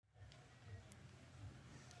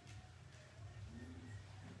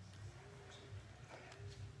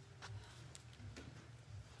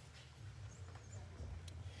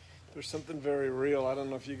There's something very real. I don't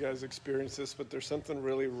know if you guys experience this, but there's something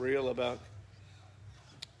really real about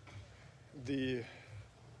the,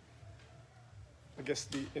 I guess,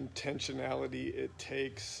 the intentionality it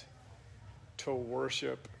takes to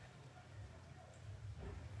worship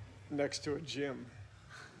next to a gym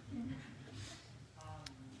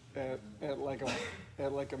at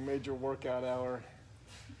like a major workout hour.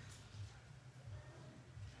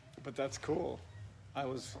 But that's cool.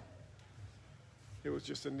 It was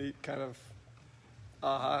just a neat kind of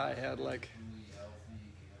aha I had, like,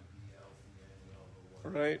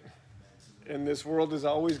 right? And this world is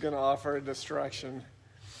always going to offer a distraction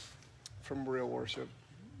from real worship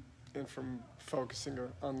and from focusing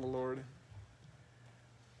on the Lord.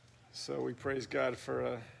 So we praise God for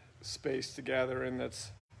a space to gather in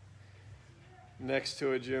that's next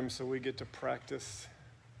to a gym, so we get to practice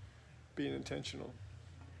being intentional.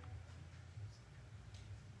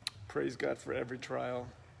 Praise God for every trial,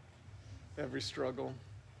 every struggle,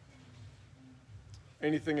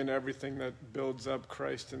 anything and everything that builds up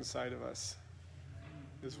Christ inside of us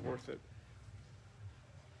is worth it.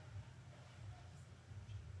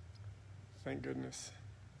 Thank goodness.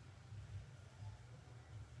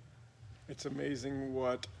 It's amazing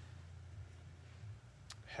what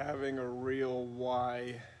having a real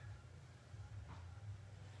why,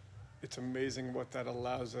 it's amazing what that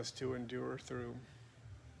allows us to endure through.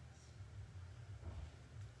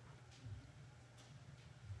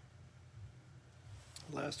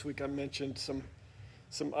 Last week I mentioned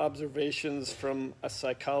some observations from a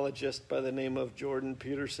psychologist by the name of Jordan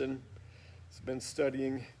Peterson. He's been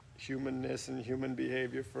studying humanness and human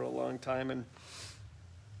behavior for a long time, and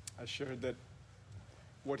I shared that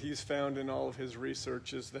what he's found in all of his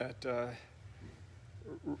research is that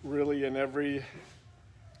really in every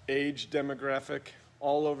age demographic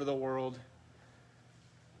all over the world,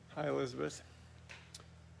 hi Elizabeth,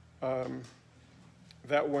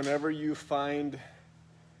 that whenever you find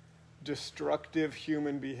destructive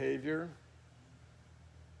human behavior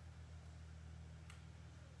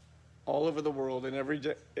all over the world, in every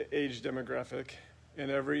age demographic, in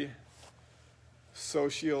every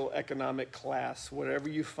socioeconomic class, wherever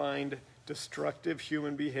you find destructive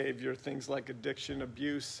human behavior, things like addiction,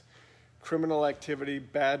 abuse, criminal activity,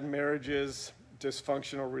 bad marriages,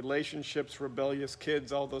 dysfunctional relationships, rebellious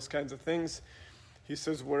kids, all those kinds of things, he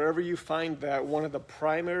says wherever you find that, one of the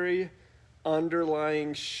primary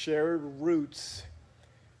underlying shared roots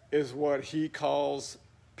is what he calls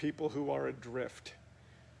people who are adrift.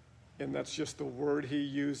 And that's just the word he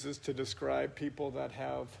uses to describe people that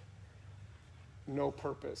have no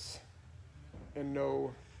purpose and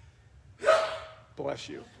no, bless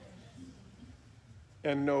you,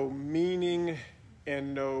 and no meaning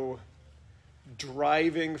and no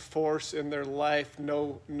driving force in their life,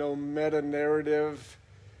 no meta-narrative,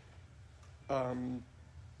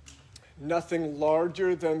 nothing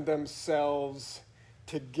larger than themselves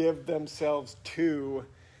to give themselves to.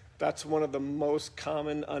 That's one of the most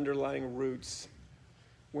common underlying roots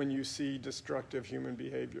when you see destructive human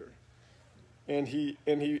behavior. And he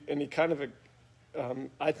kind of,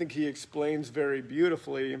 I think he explains very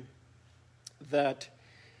beautifully that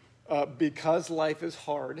because life is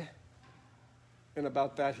hard, and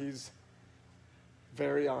about that he's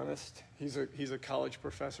very honest. He's a college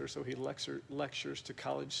professor, so he lectures to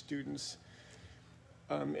college students,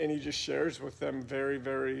 and he just shares with them very,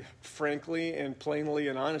 very frankly and plainly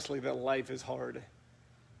and honestly that life is hard,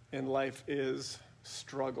 and life is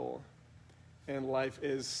struggle, and life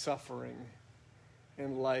is suffering,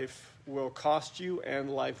 and life will cost you, and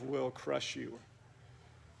life will crush you.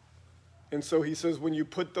 And so he says when you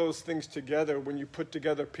put those things together, when you put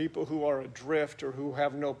together people who are adrift or who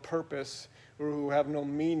have no purpose or who have no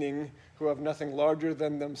meaning, who have nothing larger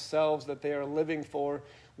than themselves that they are living for,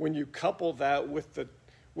 when you couple that with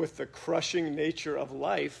the crushing nature of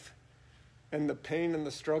life and the pain and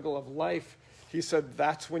the struggle of life, he said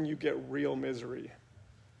that's when you get real misery.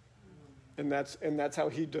 And that's how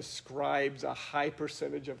he describes a high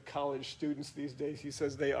percentage of college students these days. He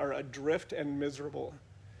says they are adrift and miserable.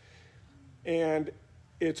 And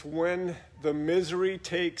it's when the misery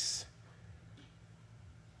takes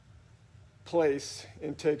place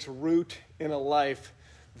and takes root in a life,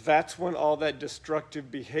 that's when all that destructive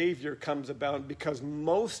behavior comes about, because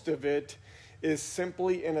most of it is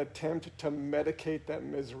simply an attempt to medicate that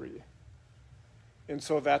misery. And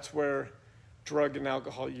so that's where drug and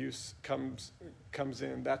alcohol use comes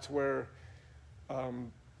in. That's where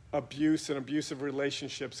abuse and abusive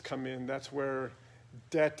relationships come in. That's where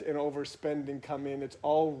debt and overspending come in. It's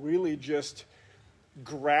all really just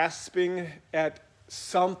grasping at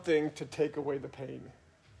something to take away the pain.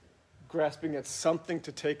 grasping at something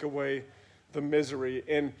to take away the misery.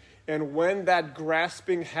 And when that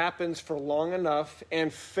grasping happens for long enough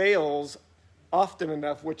and fails often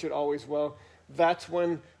enough, which it always will, that's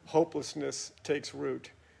when hopelessness takes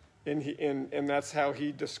root. And that's how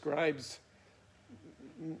he describes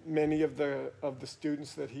many of the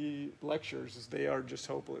students that he lectures, is they are just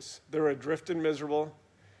hopeless. They're adrift and miserable.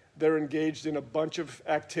 They're engaged in a bunch of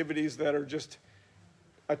activities that are just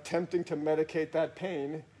attempting to medicate that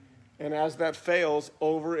pain. And as that fails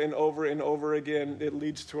over and over and over again, it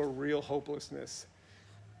leads to a real hopelessness.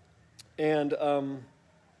 And,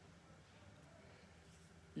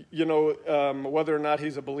 whether or not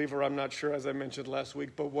he's a believer, I'm not sure, as I mentioned last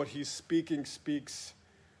week, but what he's speaking speaks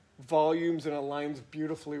volumes and aligns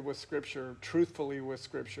beautifully with Scripture, truthfully with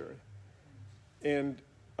Scripture. And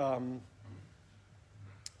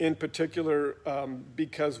in particular,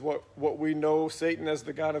 because what we know Satan as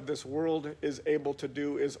the god of this world is able to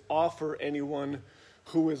do is offer anyone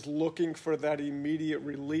who is looking for that immediate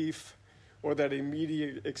relief or that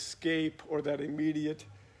immediate escape or that immediate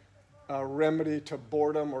remedy to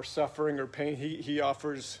boredom or suffering or pain. He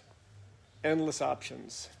offers endless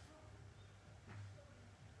options.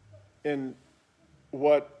 And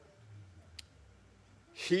what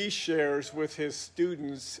he shares with his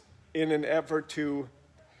students in an effort to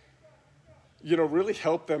really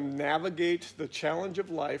help them navigate the challenge of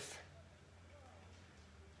life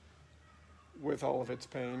with all of its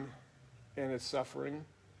pain and its suffering.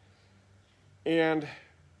 And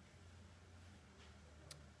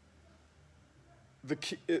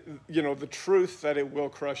the truth that it will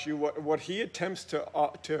crush you. What he attempts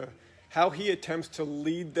how he attempts to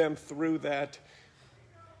lead them through that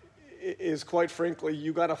is, quite frankly,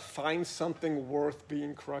 you got to find something worth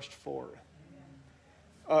being crushed for.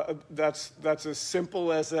 That's as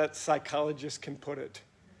simple as that psychologist can put it.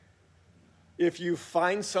 If you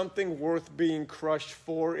find something worth being crushed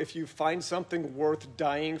for, if you find something worth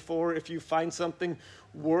dying for, if you find something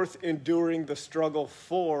worth enduring the struggle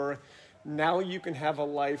for, now you can have a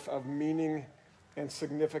life of meaning and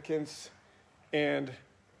significance and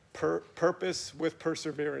purpose with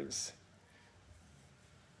perseverance.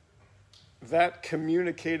 That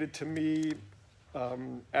communicated to me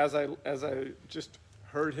as I just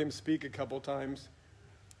heard him speak a couple times,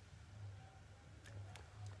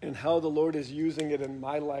 and how the Lord is using it in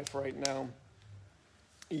my life right now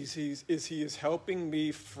is he is helping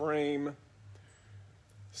me frame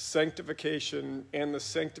sanctification and the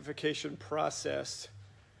sanctification process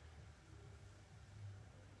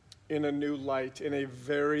in a new light, in a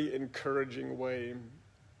very encouraging way.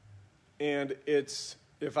 And it's,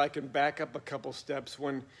 if I can back up a couple steps,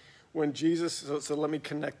 when Jesus, so let me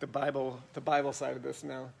connect the Bible side of this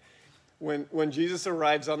now. When Jesus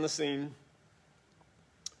arrives on the scene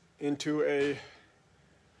into a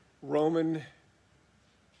Roman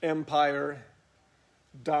Empire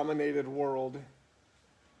dominated world,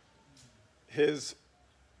 his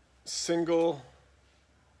single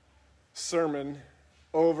sermon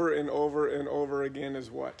over and over and over again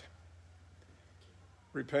is what?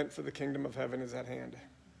 Repent, for the kingdom of heaven is at hand.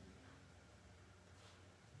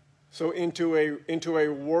 So into a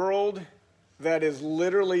world that is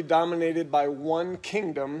literally dominated by one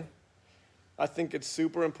kingdom, I think it's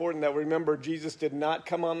super important that we remember Jesus did not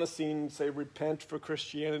come on the scene and say, repent, for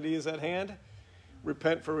Christianity is at hand.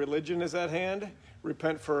 Repent, for religion is at hand.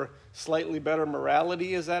 Repent, for slightly better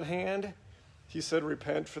morality is at hand. He said,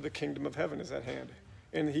 repent, for the kingdom of heaven is at hand.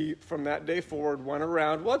 And he, from that day forward, went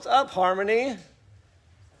around, what's up, Harmony?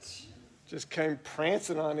 Just came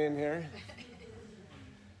prancing on in here.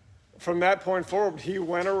 From that point forward, he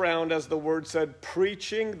went around, as the word said,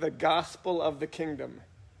 preaching the gospel of the kingdom.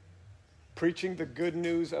 Preaching the good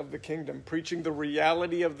news of the kingdom. Preaching the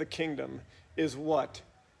reality of the kingdom is what?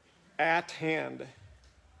 At hand.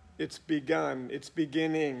 It's begun. It's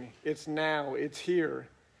beginning. It's now. It's here.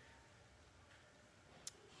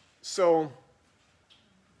 So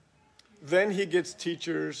then he gets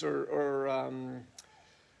teachers or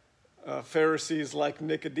Pharisees like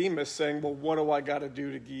Nicodemus saying, well, what do I got to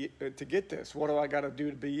do to get this? What do I got to do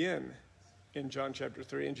to be in John chapter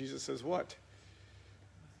 3? And Jesus says what?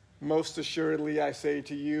 Most assuredly I say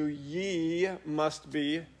to you, ye must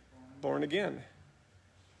be born again.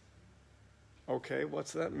 Okay,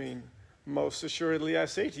 what's that mean? Most assuredly I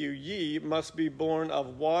say to you, ye must be born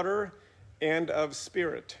of water and of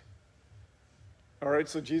spirit. All right,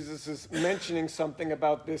 so Jesus is mentioning something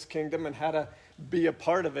about this kingdom and how to be a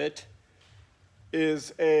part of it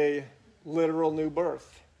is a literal new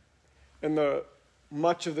birth. And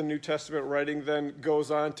much of the New Testament writing then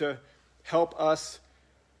goes on to help us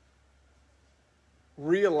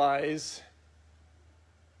realize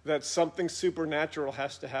that something supernatural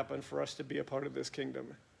has to happen for us to be a part of this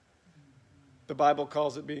kingdom. The Bible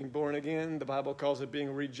calls it being born again. The Bible calls it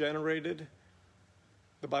being regenerated.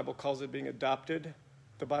 The Bible calls it being adopted.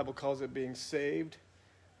 The Bible calls it being saved.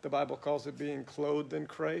 The Bible calls it being clothed in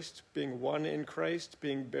Christ, being one in Christ,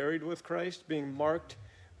 being buried with Christ, being marked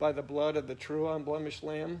by the blood of the true unblemished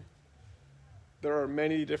Lamb. There are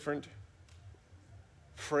many different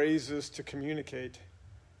phrases to communicate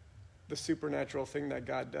the supernatural thing that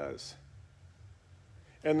God does.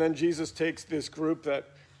 And then Jesus takes this group that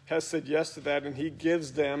has said yes to that, and he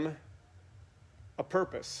gives them a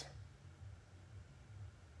purpose.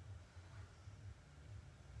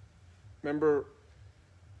 Remember,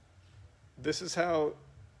 this is how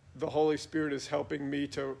the Holy Spirit is helping me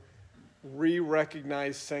to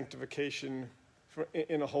re-recognize sanctification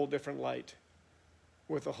in a whole different light,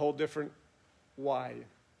 with a whole different why,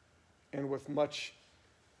 and with much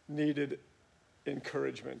needed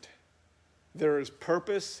encouragement. There is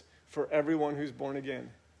purpose for everyone who's born again.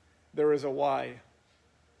 There is a why.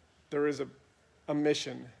 There is a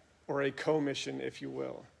mission, or a commission, if you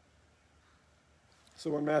will.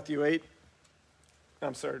 So in Matthew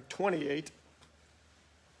 28,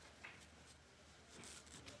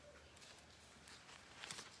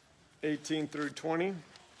 (18 through 20).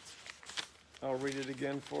 I'll read it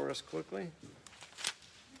again for us quickly.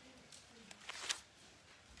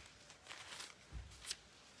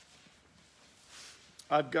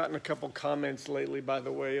 I've gotten a couple comments lately, by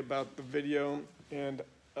the way, about the video and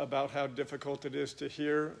about how difficult it is to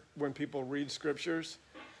hear when people read scriptures.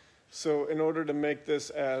 So in order to make this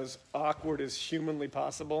as awkward as humanly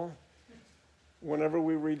possible, whenever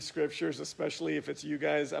we read scriptures, especially if it's you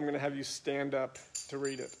guys, I'm going to have you stand up to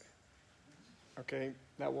read it. Okay?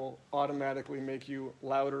 That will automatically make you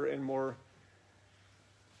louder and more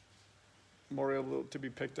able to be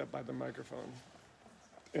picked up by the microphone.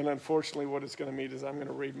 And unfortunately, what it's going to mean is I'm going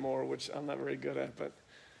to read more, which I'm not very good at, but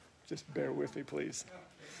just bear with me, please.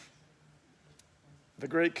 The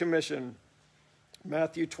Great Commission,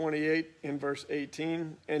 Matthew 28 in verse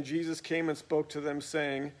 18. And Jesus came and spoke to them,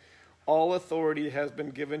 saying, "All authority has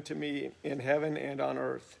been given to me in heaven and on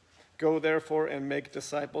earth. Go therefore and make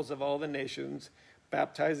disciples of all the nations,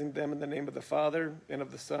 baptizing them in the name of the Father and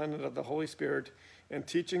of the Son and of the Holy Spirit, and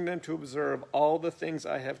teaching them to observe all the things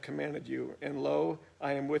I have commanded you. And lo,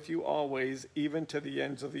 I am with you always, even to the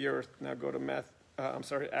ends of the earth." Now go to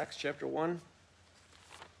Acts chapter 1.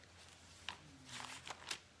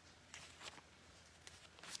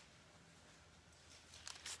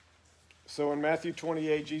 So in Matthew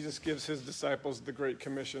 28, Jesus gives his disciples the Great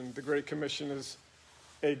Commission. The Great Commission is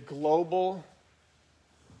a global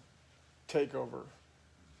takeover.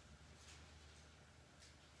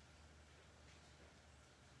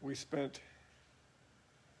 We spent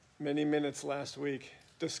many minutes last week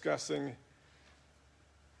discussing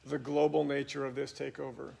the global nature of this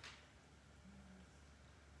takeover.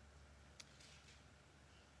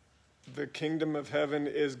 The kingdom of heaven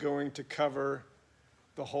is going to cover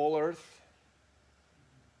the whole earth.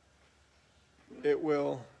 It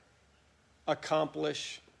will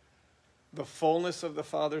accomplish the fullness of the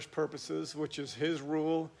Father's purposes, which is his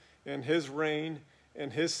rule and his reign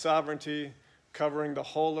and his sovereignty, covering the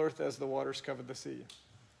whole earth as the waters cover the sea.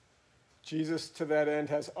 Jesus, to that end,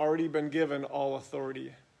 has already been given all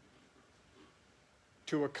authority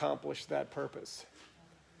to accomplish that purpose.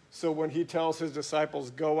 So when he tells his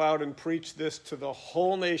disciples, go out and preach this to the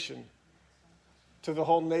whole nation, to the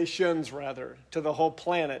whole nations rather, to the whole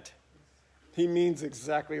planet, he means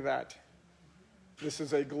exactly that. This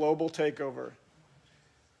is a global takeover.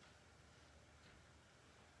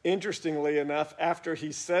 Interestingly enough, after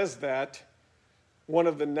he says that, one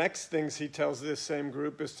of the next things he tells this same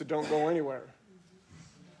group is to don't go anywhere.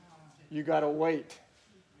 You got to wait.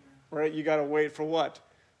 Right? You got to wait for what?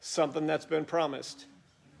 Something that's been promised.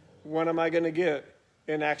 When am I going to get it?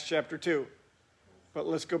 In Acts chapter 2. But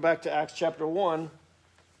let's go back to Acts chapter 1.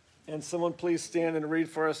 And someone please stand and read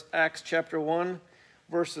for us Acts chapter 1,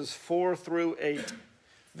 verses 4 through 8.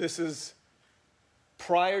 This is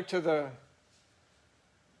prior to the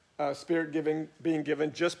Spirit being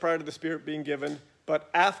given, just prior to the Spirit being given, but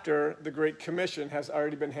after the Great Commission has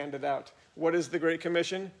already been handed out. What is the Great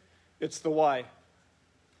Commission? It's the why.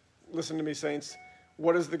 Listen to me, saints.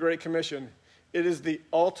 What is the Great Commission? It is the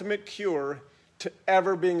ultimate cure to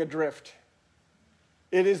ever being adrift.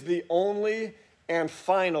 It is the only and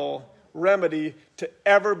final remedy to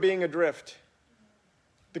ever being adrift.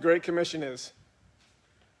 The Great Commission is.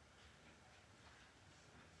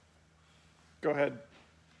 Go ahead,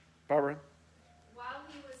 Barbara. While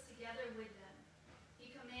he was together with them,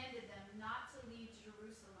 he commanded them not to leave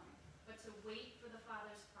Jerusalem, but to wait for the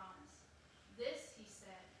Father's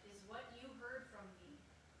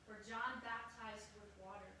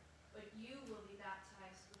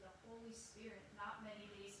Spirit not many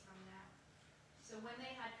days from now. So when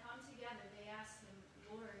they had come together, they asked him,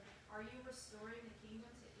 Lord, are you restoring the kingdom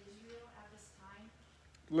to Israel at this time?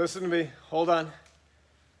 Listen to me. Hold on.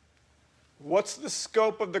 What's the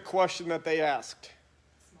scope of the question that they asked?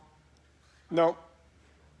 No.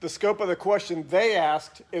 The scope of the question they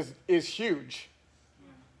asked is huge.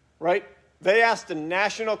 Right? They asked a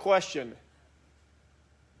national question.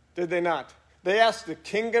 Did they not? They asked a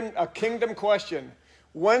kingdom question.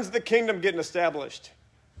 When's the kingdom getting established?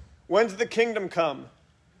 When's the kingdom come?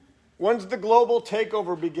 When's the global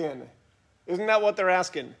takeover begin? Isn't that what they're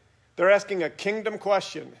asking? They're asking a kingdom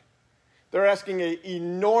question. They're asking an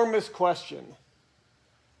enormous question.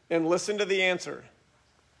 And listen to the answer.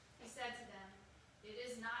 He said to them, it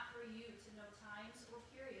is not for you to know times or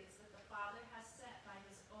periods that the Father has set by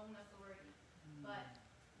his own authority, but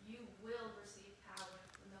you will receive power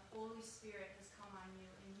when the Holy Spirit has come on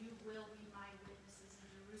you, and you will be my witnesses in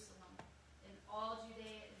Jerusalem, in all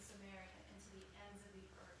Judea and Samaria, and to the ends of the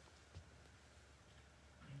earth.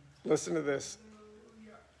 Listen to this.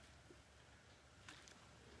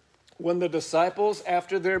 When the disciples,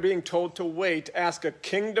 after they're being told to wait, ask a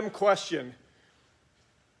kingdom question,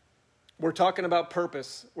 we're talking about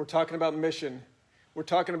purpose. We're talking about mission. We're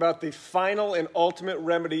talking about the final and ultimate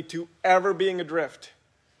remedy to ever being adrift.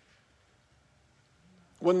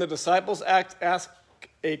 When the disciples ask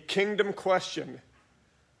a kingdom question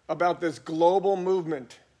about this global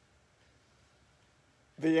movement,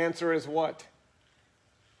 the answer is what?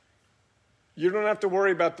 You don't have to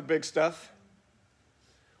worry about the big stuff.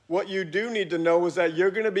 What you do need to know is that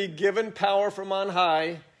you're going to be given power from on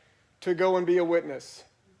high to go and be a witness.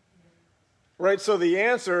 Right? So the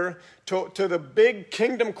answer to the big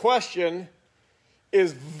kingdom question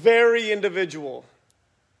is very individual.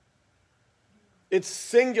 It's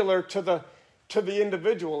singular to the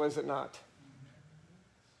individual, is it not?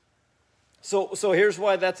 So here's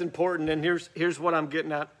why that's important, and here's what I'm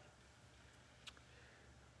getting at.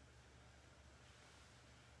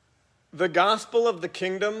 The gospel of the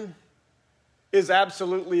kingdom is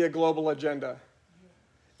absolutely a global agenda.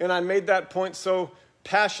 And I made that point so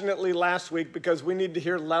passionately last week because we need to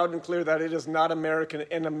hear loud and clear that it is not an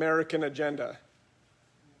American agenda.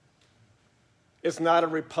 It's not a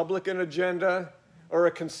Republican agenda or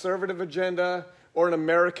a conservative agenda or an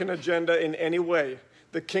American agenda in any way.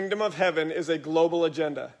 The kingdom of heaven is a global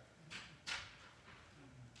agenda.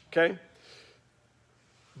 Okay?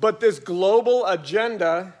 But this global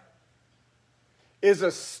agenda is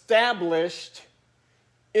established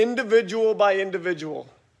individual by individual.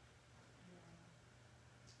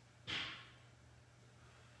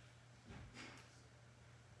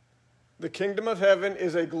 The kingdom of heaven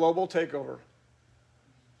is a global takeover.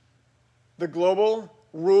 The global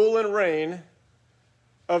rule and reign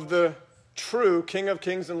of the true King of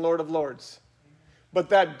Kings and Lord of Lords. But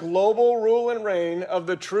that global rule and reign of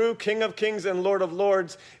the true King of Kings and Lord of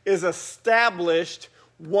Lords is established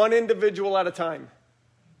one individual at a time.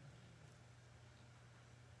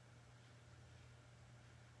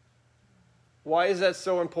 Why is that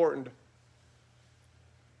so important?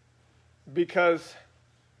 Because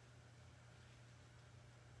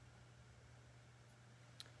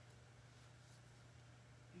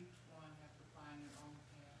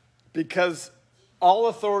all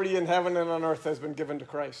authority in heaven and on earth has been given to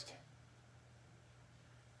Christ.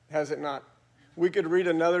 Has it not? We could read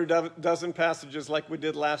another dozen passages like we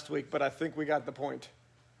did last week, but I think we got the point.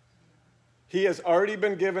 He has already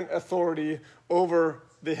been given authority over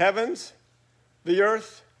the heavens, the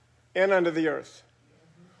earth, and under the earth.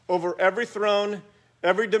 Over every throne,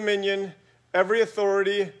 every dominion, every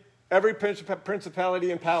authority, every principality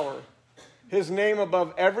and power. His name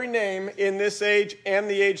above every name in this age and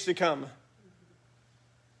the age to come.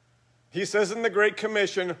 He says in the Great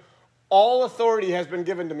Commission, all authority has been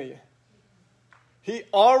given to me. He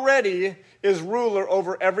already is ruler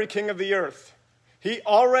over every king of the earth. He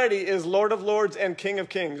already is Lord of Lords and King of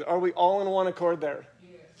Kings. Are we all in one accord there?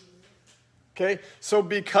 Okay, so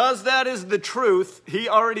because that is the truth, he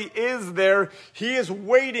already is there. He is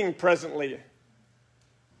waiting presently.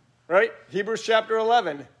 Right? Hebrews chapter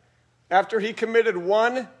 11. After he committed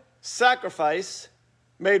one sacrifice,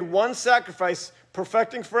 made one sacrifice,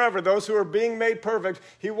 perfecting forever those who are being made perfect,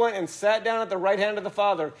 he went and sat down at the right hand of the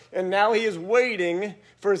Father. And now he is waiting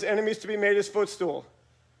for his enemies to be made his footstool.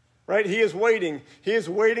 Right? He is waiting. He is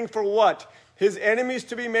waiting for what? His enemies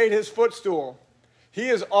to be made his footstool. He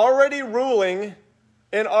is already ruling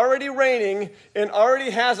and already reigning and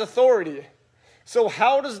already has authority. So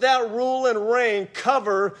how does that rule and reign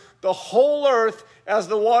cover the whole earth as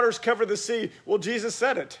the waters cover the sea? Well, Jesus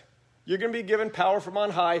said it. You're going to be given power from on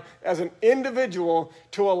high as an individual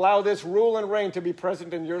to allow this rule and reign to be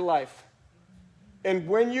present in your life. And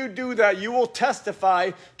when you do that, you will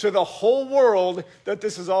testify to the whole world that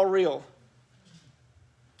this is all real.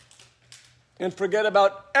 And forget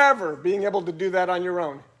about ever being able to do that on your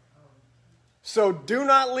own. So do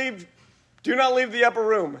not leave the upper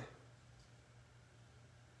room.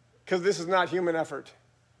 Because this is not human effort.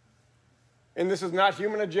 And this is not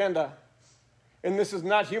human agenda. And this is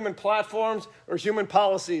not human platforms or human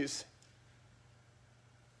policies.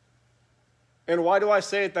 And why do I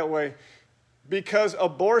say it that way? Because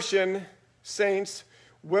abortion, saints,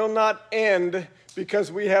 will not end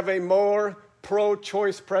because we have a more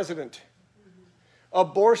pro-choice president.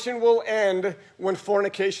 Abortion will end when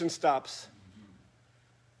fornication stops.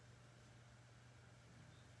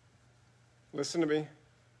 Listen to me.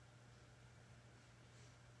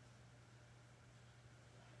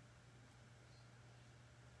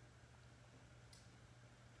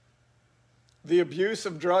 The abuse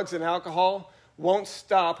of drugs and alcohol won't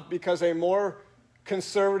stop because a more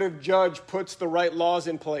conservative judge puts the right laws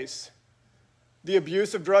in place. The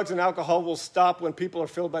abuse of drugs and alcohol will stop when people are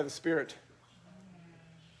filled by the Spirit.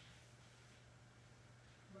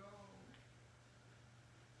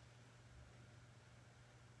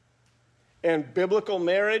 And biblical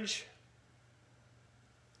marriage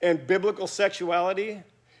and biblical sexuality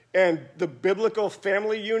and the biblical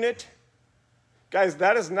family unit, guys,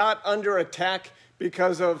 that is not under attack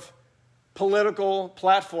because of political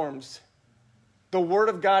platforms. The Word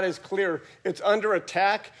of God is clear. It's under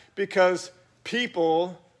attack because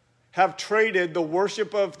people have traded the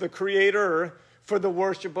worship of the Creator for the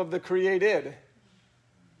worship of the created.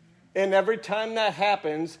 And every time that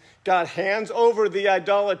happens, God hands over the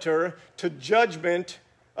idolater to judgment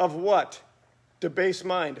of what? Debased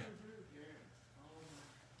mind.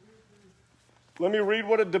 Let me read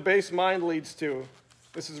what a debased mind leads to.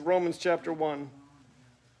 This is Romans chapter 1.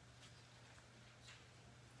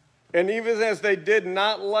 And even as they did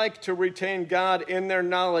not like to retain God in their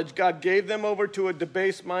knowledge, God gave them over to a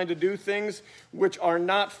debased mind to do things which are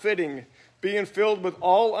not fitting, being filled with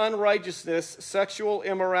all unrighteousness, sexual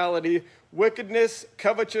immorality, wickedness,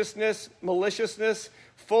 covetousness, maliciousness,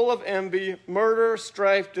 full of envy, murder,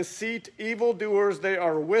 strife, deceit, evildoers. They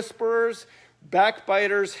are whisperers,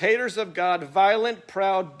 backbiters, haters of God, violent,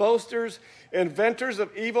 proud, boasters, inventors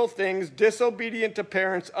of evil things, disobedient to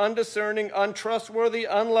parents, undiscerning, untrustworthy,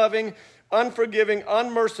 unloving, unforgiving,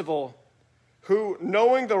 unmerciful, who,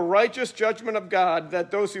 knowing the righteous judgment of God,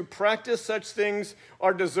 that those who practice such things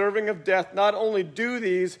are deserving of death, not only do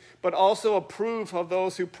these, but also approve of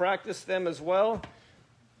those who practice them as well.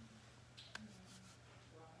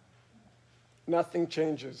 Nothing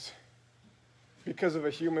changes because of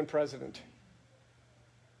a human president.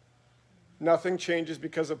 Nothing changes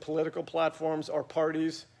because of political platforms or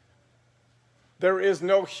parties. There is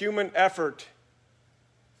no human effort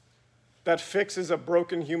that fixes a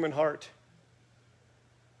broken human heart.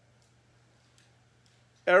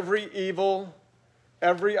 Every evil,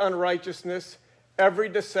 every unrighteousness, every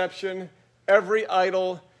deception, every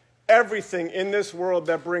idol, everything in this world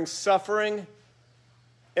that brings suffering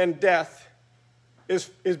and death is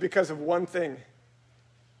because of one thing.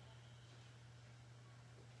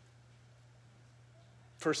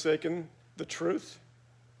 Forsaken the truth,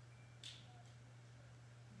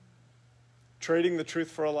 trading the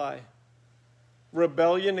truth for a lie,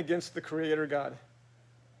 rebellion against the Creator God,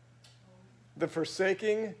 the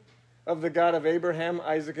forsaking of the God of Abraham,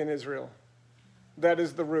 Isaac, and Israel. That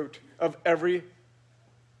is the root of every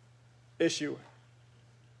issue.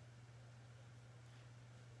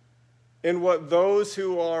 And what those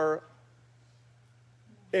who are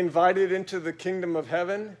invited into the kingdom of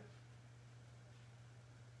heaven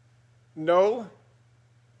know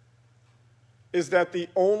is that the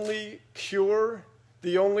only cure,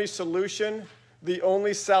 the only solution, the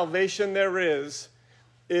only salvation there is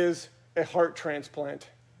a heart transplant.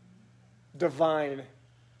 Divine,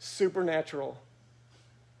 supernatural.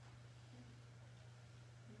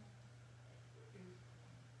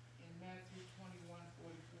 In Matthew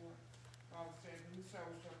 21:44, Bible says,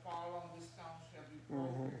 whosoever shall fall on this stone shall be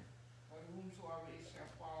broken, but whomsoever it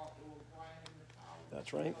shall fall, it will grind in the power.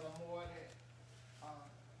 That's right. So the more that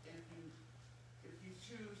if you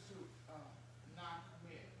choose to not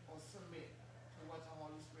commit or submit to what the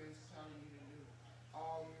Holy Spirit is telling you to do,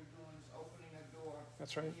 all you're doing is opening a door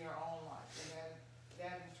That's right. in your own life. And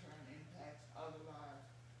that in turn impacts other lives.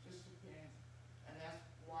 Just depends. And that's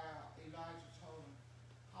why Elijah told him,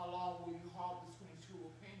 how long will you halt between two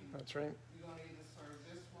opinions? That's right. You're going to either serve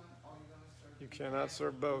this one or you're going to serve You the cannot other.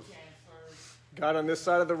 serve both. You can't serve. God on this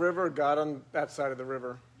side of the river, God on that side of the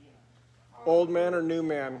river. Yeah. Old man or new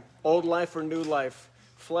man? Old life or new life?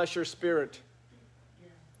 Flesh or spirit?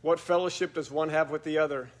 What fellowship does one have with the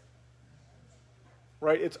other?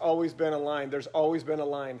 Right? It's always been a line. There's always been a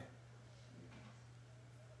line.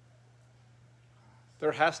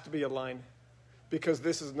 There has to be a line, because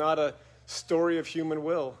this is not a story of human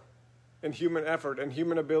will and human effort and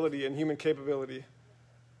human ability and human capability.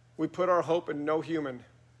 We put our hope in no human.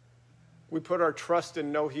 We put our trust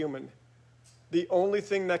in no human. The only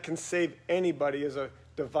thing that can save anybody is a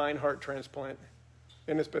divine heart transplant,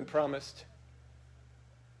 and it's been promised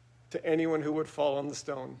to anyone who would fall on the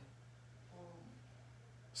stone.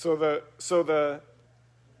 So the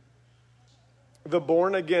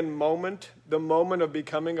born again moment, the moment of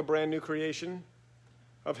becoming a brand new creation,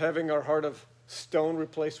 of having our heart of stone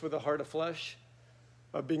replaced with a heart of flesh,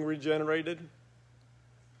 of being regenerated,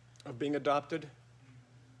 of being adopted.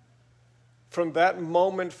 From that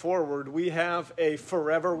moment forward, we have a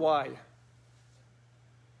forever why.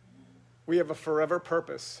 We have a forever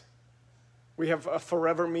purpose. We have a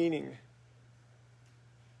forever meaning.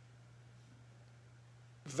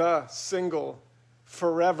 The single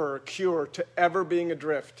forever cure to ever being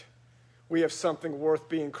adrift. We have something worth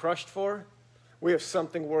being crushed for. We have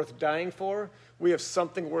something worth dying for. We have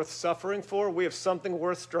something worth suffering for. We have something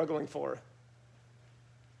worth struggling for.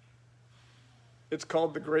 It's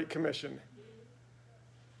called the Great Commission.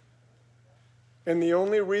 And the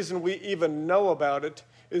only reason we even know about it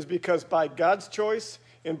is because by God's choice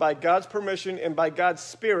and by God's permission and by God's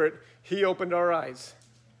Spirit, He opened our eyes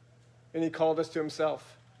and He called us to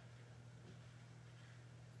Himself.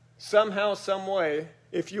 Somehow, some way,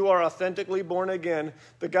 if you are authentically born again,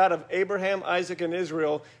 the God of Abraham, Isaac, and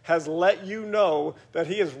Israel has let you know that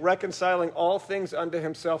He is reconciling all things unto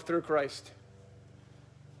Himself through Christ.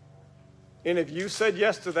 And if you said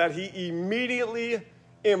yes to that, He immediately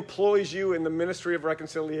employs you in the ministry of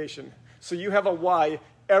reconciliation. So you have a why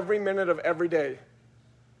every minute of every day.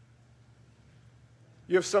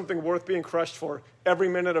 You have something worth being crushed for every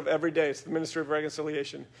minute of every day. It's the ministry of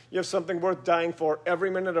reconciliation. You have something worth dying for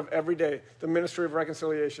every minute of every day. The ministry of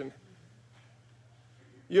reconciliation.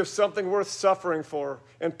 You have something worth suffering for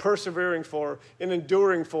and persevering for and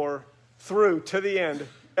enduring for through to the end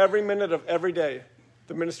every minute of every day.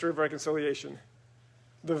 The ministry of reconciliation.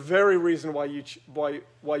 The very reason why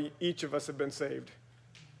each of us have been saved.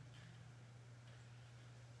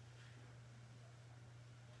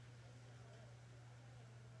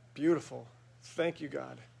 Beautiful. Thank you,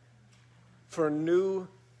 God, for new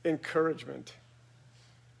encouragement,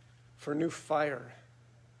 for new fire.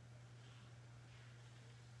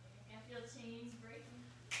 I feel chains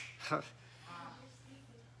breaking.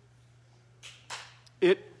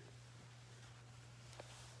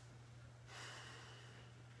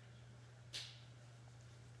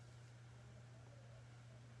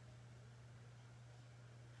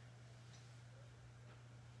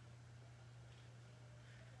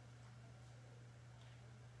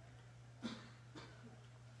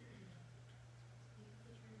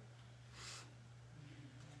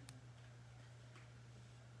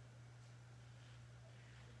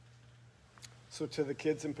 So to the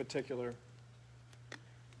kids in particular,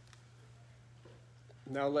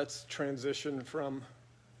 now let's transition from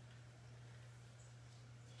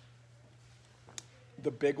the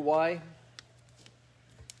big why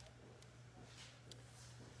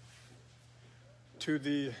to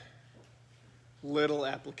the little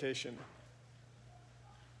application.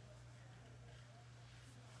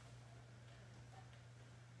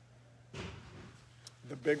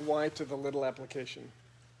 The big why to the little application.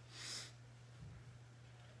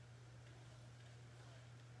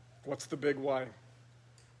 What's the big why?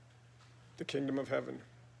 The kingdom of heaven.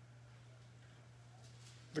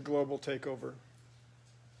 The global takeover.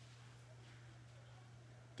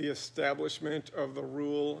 The establishment of the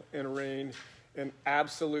rule and reign and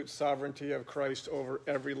absolute sovereignty of Christ over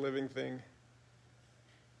every living thing.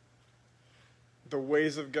 The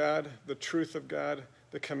ways of God, the truth of God,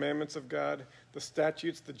 the commandments of God, the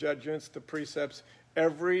statutes, the judgments, the precepts,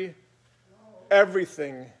 everything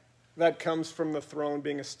that comes from the throne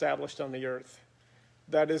being established on the earth.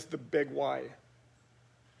 That is the big why.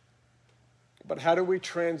 But how do we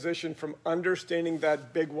transition from understanding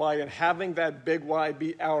that big why and having that big why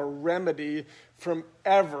be our remedy from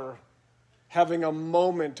ever having a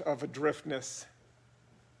moment of adriftness,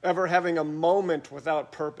 ever having a moment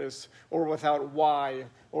without purpose or without why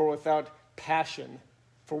or without passion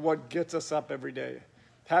for what gets us up every day?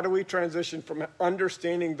 How do we transition from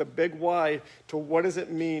understanding the big why to what does it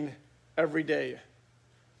mean every day,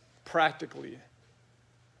 practically?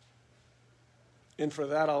 And for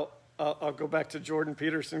that, I'll go back to Jordan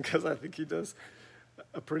Peterson because I think he does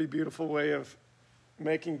a pretty beautiful way of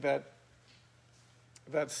making that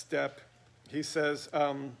step. He says,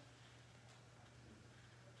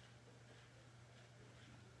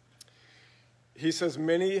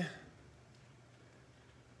 many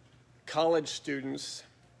college students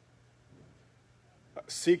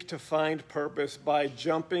seek to find purpose by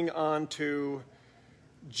jumping onto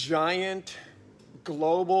giant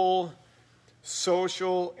global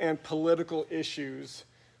social and political issues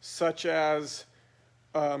such as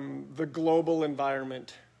the global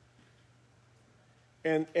environment.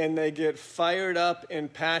 And they get fired up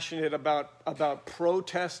and passionate about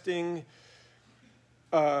protesting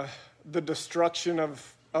the destruction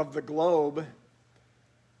of the globe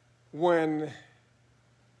when,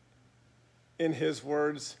 in his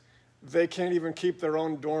words, they can't even keep their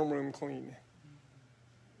own dorm room clean.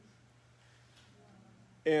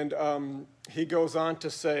 And he goes on to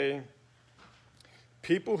say,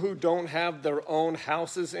 people who don't have their own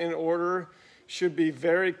houses in order should be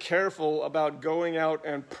very careful about going out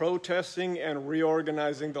and protesting and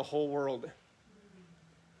reorganizing the whole world.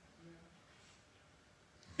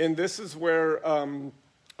 And this is where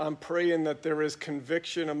I'm praying that there is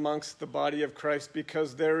conviction amongst the body of Christ,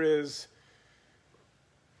 because there is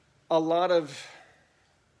a lot of,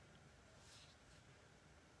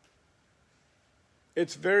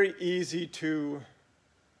 it's very easy to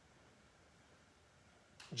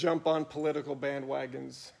jump on political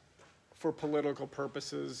bandwagons for political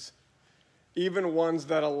purposes, even ones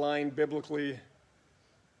that align biblically.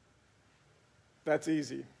 That's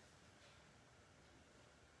easy.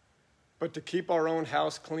 But to keep our own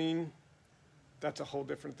house clean, that's a whole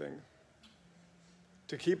different thing.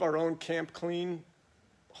 To keep our own camp clean,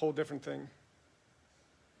 a whole different thing.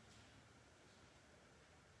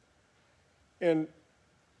 And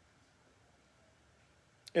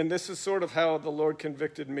this is sort of how the Lord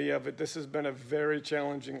convicted me of it. This has been a very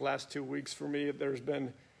challenging last 2 weeks for me. There's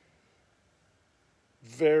been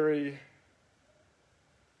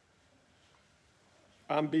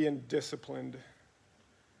I'm being disciplined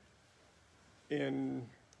in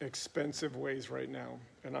expensive ways right now,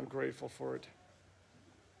 and I'm grateful for it.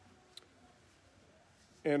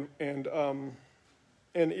 And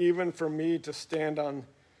even for me to stand on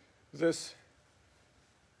this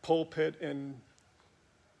pulpit and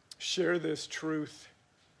share this truth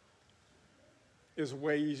is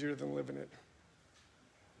way easier than living it.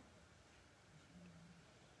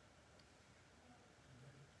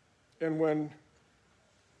 And when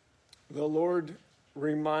the Lord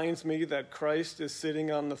reminds me that Christ is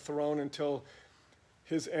sitting on the throne until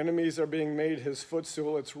his enemies are being made his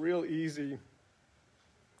footstool, it's real easy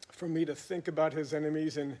for me to think about his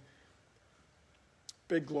enemies in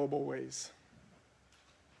big global ways,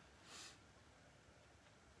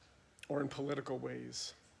 or in political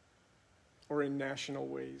ways, or in national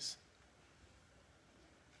ways.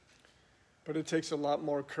 But it takes a lot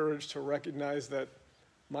more courage to recognize that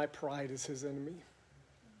my pride is his enemy.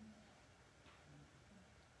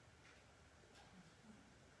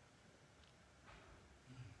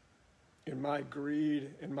 And my greed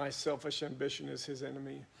and my selfish ambition is his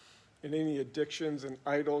enemy. And any addictions and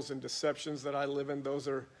idols and deceptions that I live in, those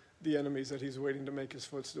are the enemies that he's waiting to make his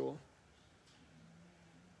footstool.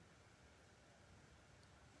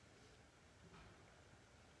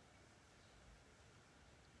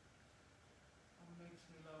 What makes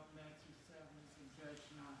me love Matthew 7 is to judge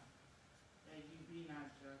not, that ye be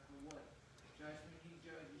not judged, for what judgment ye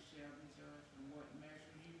judge, ye shall be judged, and what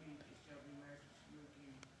measure ye meet, it shall be measured to you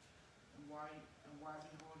again. And why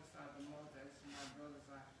behold aside the mote that is in thy brother's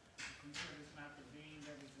eye, and considerest not the beam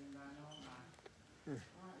that is in thine own eye?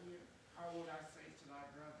 How would I say to thy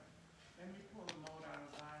brother, let me pull the mote out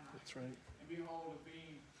of thine eye? That's right. And behold, the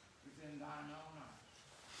beam is in thine own eye.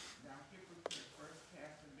 Thou hypocrite, first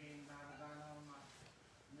cast the beam out of thine own eye,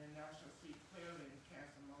 and then thou shalt see clearly to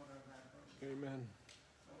cast the mote out of thy brother's eye. Amen.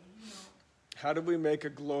 So, you know, How do we make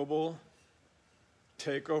a global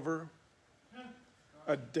takeover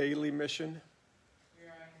a daily mission?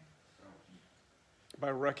 here I am. So, By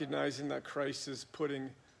recognizing that Christ is putting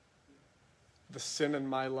the sin in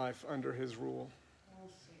my life under his rule. oh,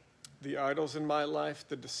 see. The idols in my life,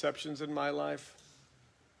 the deceptions in my life.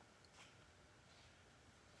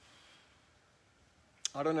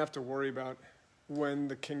 I don't have to worry about when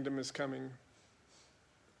the kingdom is coming.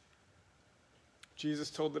 Jesus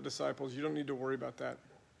told the disciples, you don't need to worry about that.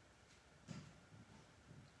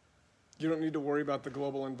 You don't need to worry about the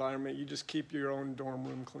global environment. You just keep your own dorm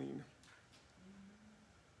room clean.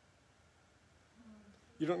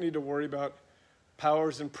 You don't need to worry about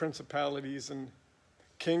powers and principalities and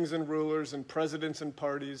kings and rulers and presidents and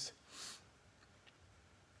parties.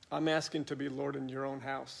 I'm asking to be Lord in your own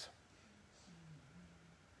house.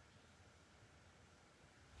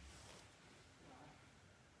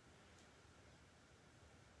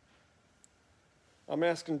 I'm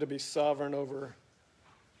asking to be sovereign over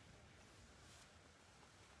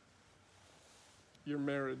your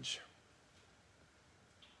marriage.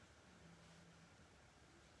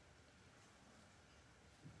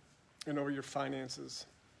 And over your finances.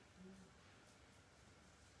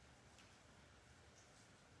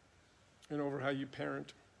 And over how you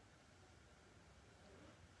parent.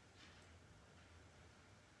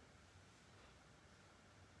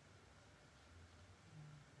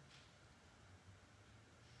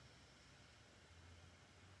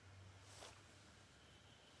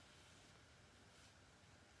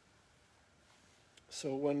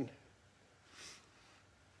 So when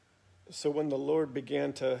the Lord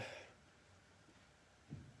began to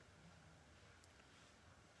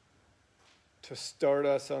start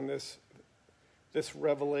us on this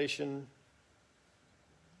revelation,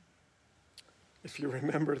 if you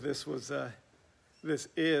remember, this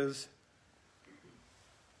is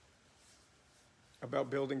about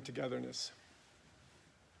building togetherness.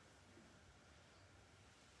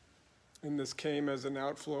 And this came as an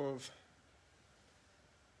outflow of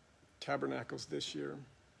Tabernacles this year.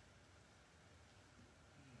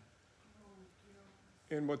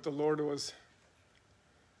 And what the Lord was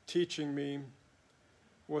teaching me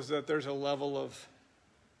was that there's a level of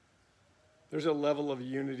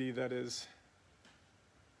unity that is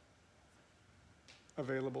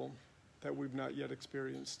available that we've not yet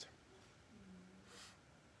experienced.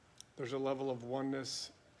 There's a level of oneness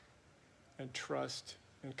and trust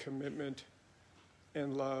and commitment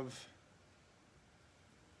and love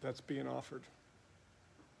that's being offered.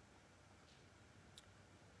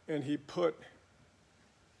 And he put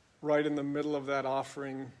right in the middle of that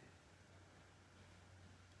offering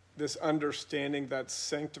this understanding that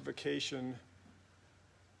sanctification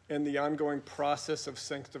and the ongoing process of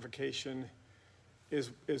sanctification is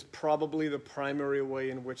probably the primary way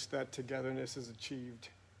in which that togetherness is achieved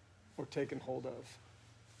or taken hold of.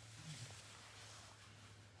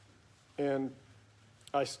 And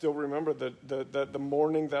I still remember that the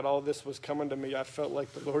morning that all this was coming to me, I felt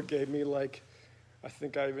like the Lord gave me, like, I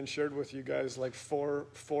think I even shared with you guys, like four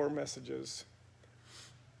messages.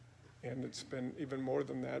 And it's been even more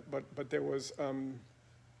than that. But there was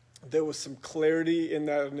some clarity in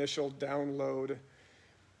that initial download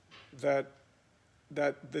that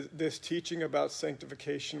this teaching about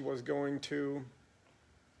sanctification was going to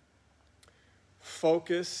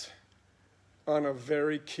focus on a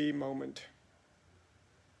very key moment.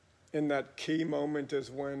 And that key moment is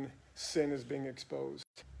when sin is being exposed.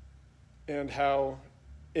 And how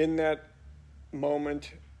in that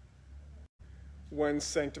moment, when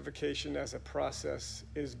sanctification as a process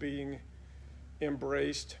is being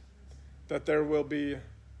embraced, that there will be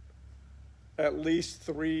at least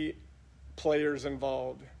 3 players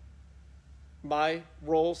involved. My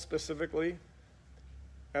role specifically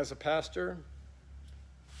as a pastor,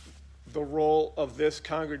 the role of this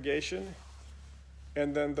congregation,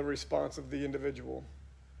 and then the response of the individual.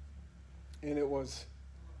 And it was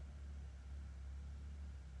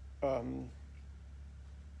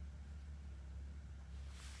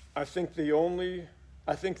I think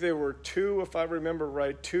there were 2, if I remember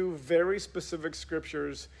right, 2 very specific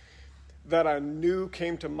scriptures that I knew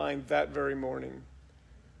came to mind that very morning.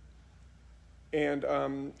 And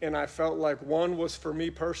I felt like one was for me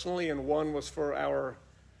personally and one was for our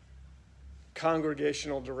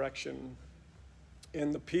congregational direction.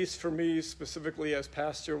 And the piece for me specifically as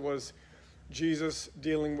pastor was Jesus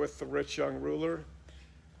dealing with the rich young ruler.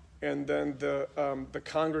 And then the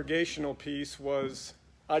congregational piece was,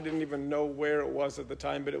 I didn't even know where it was at the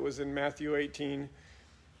time, but it was in Matthew 18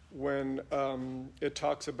 when it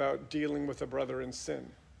talks about dealing with a brother in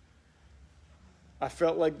sin. I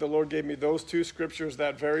felt like the Lord gave me those 2 scriptures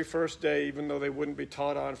that very first day, even though they wouldn't be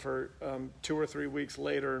taught on for 2 or 3 weeks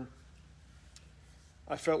later.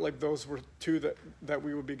 I felt like those were 2 that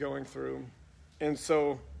we would be going through. And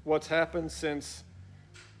so what's happened since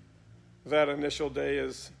that initial day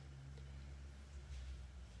is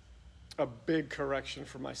a big correction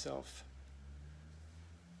for myself.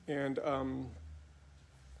 And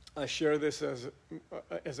I share this as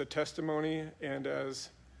a testimony and as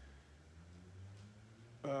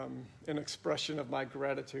an expression of my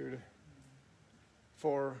gratitude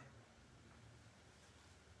for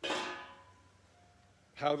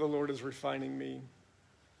how the Lord is refining me.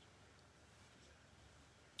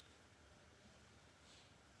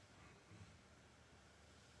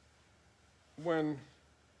 When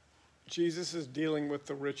Jesus is dealing with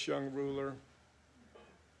the rich young ruler,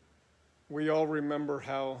 we all remember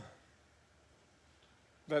how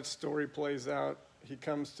that story plays out. He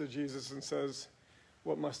comes to Jesus and says,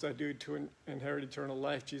 what must I do to inherit eternal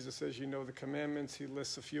life? Jesus says, you know the commandments. He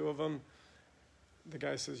lists a few of them. The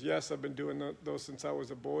guy says, yes, I've been doing those since I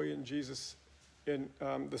was a boy. And Jesus, in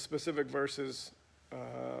the specific verses,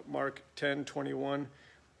 Mark 10:21,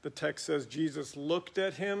 the text says, Jesus looked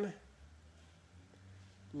at him,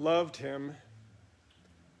 loved him,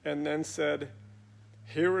 and then said,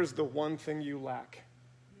 here is the one thing you lack.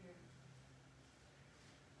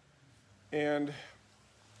 And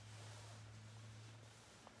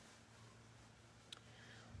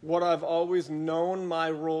what I've always known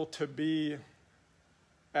my role to be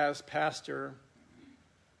as pastor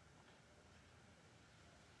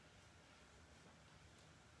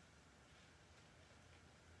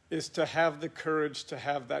is to have the courage to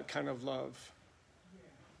have that kind of love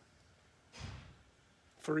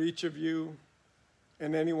for each of you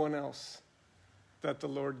and anyone else that the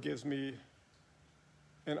Lord gives me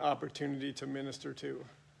an opportunity to minister to.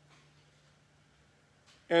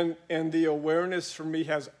 And the awareness for me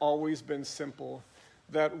has always been simple,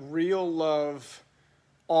 that real love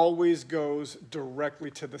always goes directly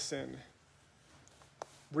to the sin.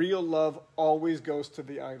 Real love always goes to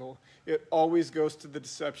the idol. It always goes to the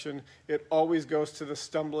deception. It always goes to the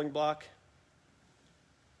stumbling block.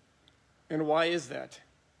 And why is that?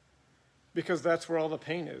 Because that's where all the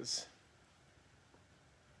pain is.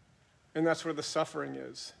 And that's where the suffering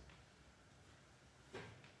is.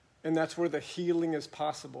 And that's where the healing is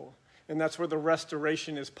possible. And that's where the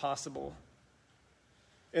restoration is possible.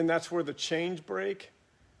 And that's where the chains break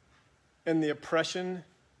and the oppression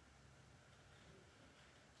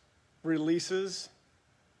releases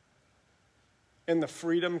and the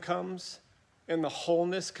freedom comes and the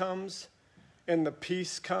wholeness comes and the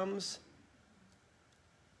peace comes.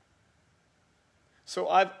 So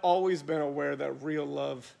I've always been aware that real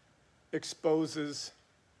love exposes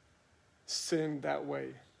sin that way.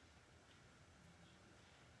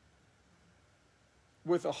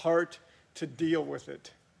 With a heart to deal with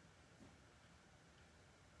it.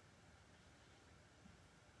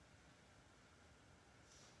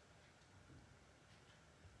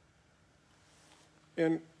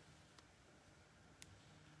 And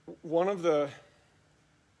one of the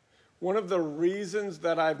reasons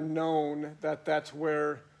that I've known that that's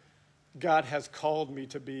where God has called me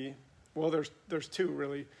to be, well, there's two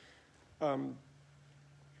really.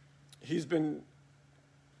 He's been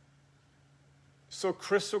so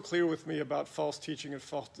crystal clear with me about false teaching and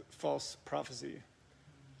false prophecy,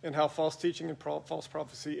 and how false teaching and false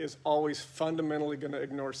prophecy is always fundamentally going to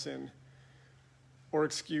ignore sin or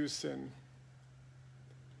excuse sin,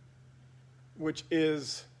 which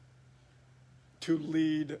is to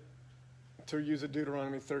lead, to use a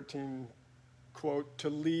Deuteronomy 13 quote, to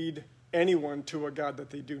lead anyone to a God that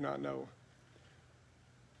they do not know.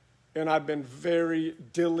 And I've been very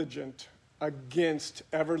diligent against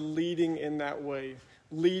ever leading in that way,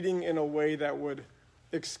 leading in a way that would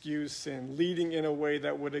excuse sin, leading in a way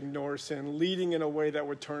that would ignore sin, leading in a way that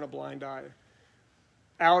would turn a blind eye,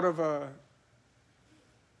 out of a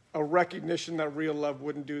recognition that real love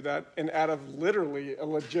wouldn't do that, and out of literally a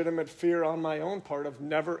legitimate fear on my own part of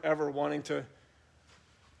never, ever wanting to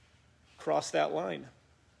cross that line.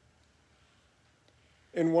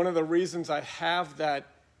 And one of the reasons I have that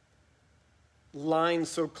line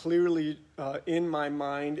so clearly in my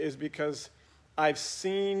mind is because I've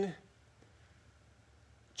seen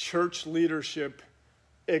church leadership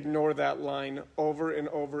ignore that line over and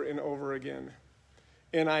over and over again.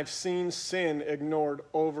 And I've seen sin ignored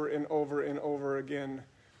over and over and over again.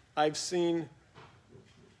 I've seen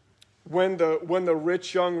when the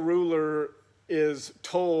rich young ruler is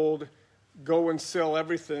told, go and sell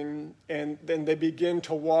everything, and then they begin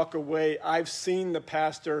to walk away, I've seen the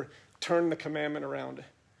pastor turn the commandment around,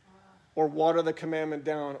 or water the commandment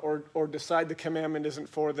down, or decide the commandment isn't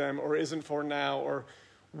for them, or isn't for now, or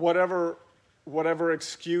whatever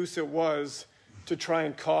excuse it was to try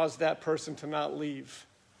and cause that person to not leave.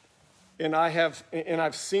 And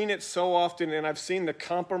I've seen it so often, and I've seen the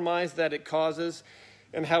compromise that it causes,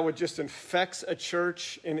 and how it just infects a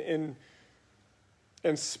church and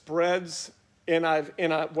spreads. And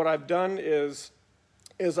what I've done is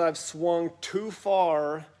I've swung too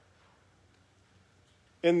far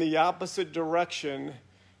in the opposite direction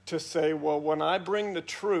to say, well, when I bring the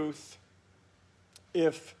truth,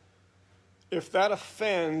 if that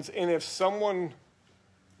offends, and if someone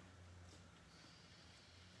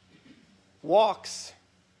walks,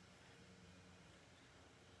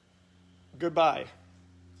 goodbye.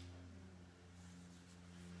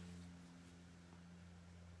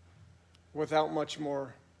 Without much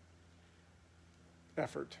more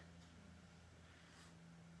effort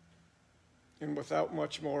and without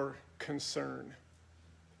much more concern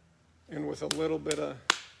and with a little bit of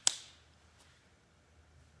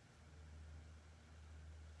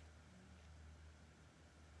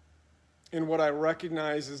and what I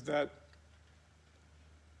recognize is that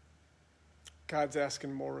God's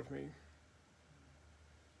asking more of me.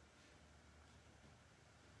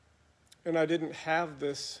 And I didn't have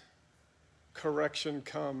this correction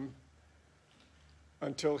come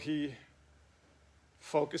until he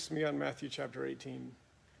focused me on Matthew chapter 18.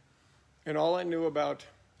 And all I knew about,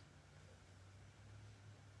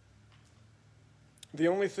 the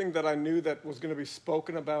only thing that I knew that was going to be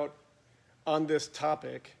spoken about on this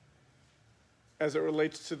topic as it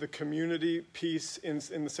relates to the community piece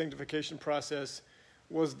in the sanctification process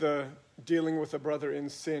was the dealing with a brother in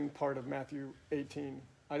sin part of Matthew 18.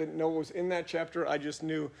 I didn't know what was in that chapter. I just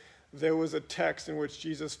knew there was a text in which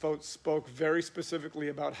Jesus spoke very specifically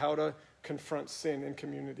about how to confront sin in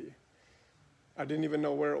community. I didn't even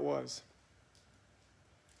know where it was.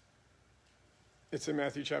 It's in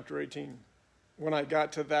Matthew chapter 18. When I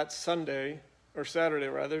got to that Sunday, or Saturday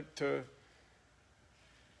rather, to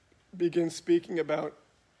begin speaking about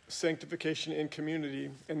sanctification in community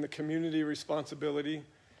and the community responsibility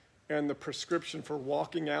and the prescription for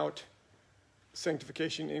walking out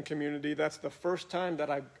sanctification in community, that's the first time that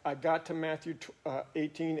I got to Matthew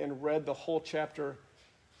 18 and read the whole chapter.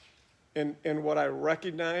 And what I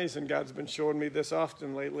recognize, and God's been showing me this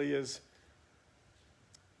often lately, is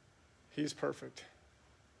he's perfect.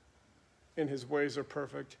 And his ways are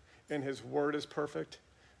perfect. And his word is perfect.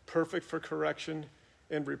 Perfect for correction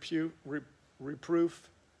and reproof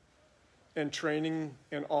and training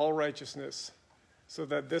in all righteousness, so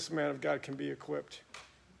that this man of God can be equipped.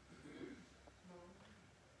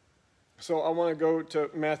 So I want to go to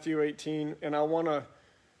Matthew 18, and I want to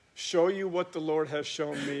show you what the Lord has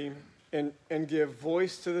shown me and give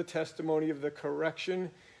voice to the testimony of the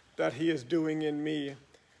correction that he is doing in me,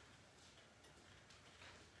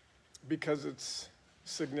 because it's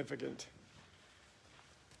significant.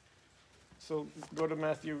 So go to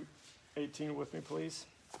Matthew 18 with me, please.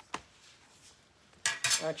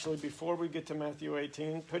 Actually, before we get to Matthew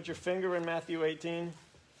 18, put your finger in Matthew 18,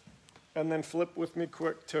 and then flip with me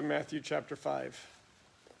quick to Matthew chapter 5.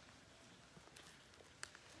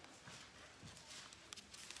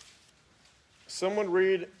 Someone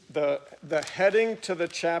read the heading to the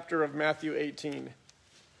chapter of Matthew 18.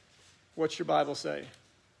 What's your Bible say?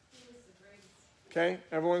 Okay,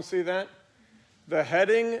 everyone see that? The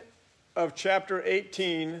heading of chapter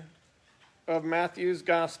 18 of Matthew's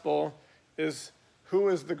gospel is, who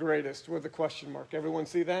is the greatest, with a question mark. Everyone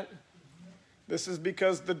see that? This is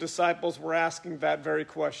because the disciples were asking that very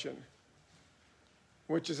question,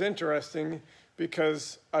 which is interesting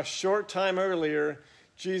because a short time earlier,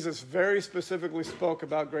 Jesus very specifically spoke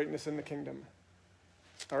about greatness in the kingdom.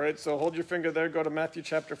 All right, so hold your finger there, go to Matthew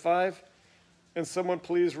chapter 5, and someone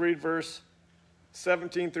please read verse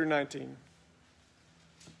 17 through 19.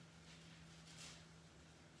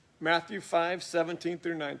 Matthew 5, 17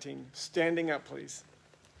 through 19. Standing up, please.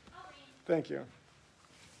 I'll read. Thank you.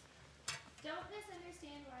 Don't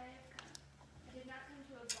misunderstand why I have come. I did not come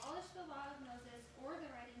to abolish the law of Moses or the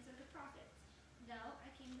writings of the prophets. No,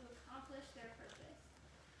 I came to accomplish their purpose.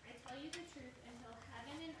 I tell you the truth, until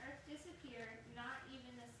heaven and earth disappear, not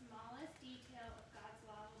even the smallest detail of God's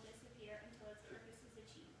law will disappear until its purpose is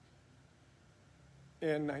achieved.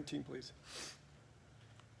 And 19, please.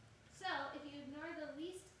 So, if you ignore the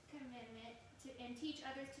least commandment and teach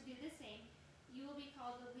others to do the same, you will be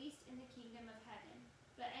called the least in the kingdom of heaven.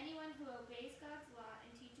 But anyone who obeys God's law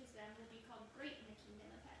and teaches them will be called great in the kingdom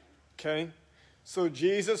of heaven. Okay, so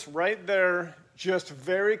Jesus right there just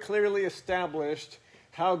very clearly established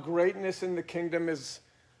how greatness in the kingdom is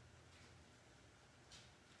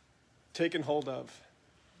taken hold of.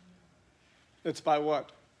 It's by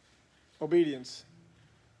what? Obedience.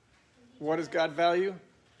 What does God value?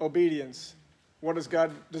 Obedience. What does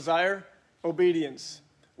God desire? Obedience.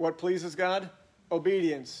 What pleases God?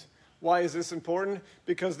 Obedience. Why is this important?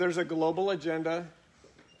 Because there's a global agenda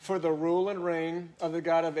for the rule and reign of the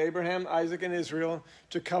God of Abraham, Isaac, and Israel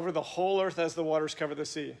to cover the whole earth as the waters cover the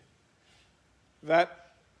sea.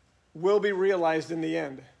 That will be realized in the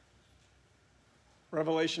end.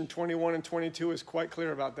 Revelation 21 and 22 is quite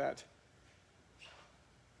clear about that.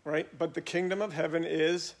 Right? But the kingdom of heaven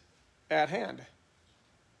is at hand.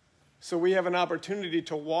 So we have an opportunity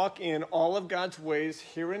to walk in all of God's ways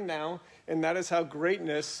here and now, and that is how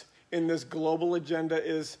greatness in this global agenda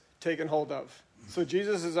is taken hold of. So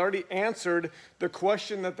Jesus has already answered the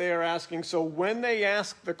question that they are asking. So when they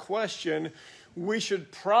ask the question, we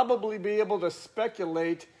should probably be able to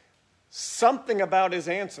speculate something about his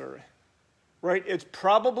answer, right? It's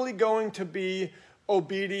probably going to be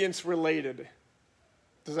obedience related.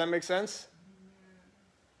 Does that make sense?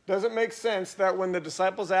 Does it make sense that when the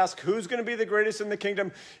disciples ask who's going to be the greatest in the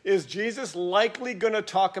kingdom, is Jesus likely going to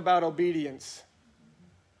talk about obedience?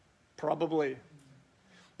 Probably.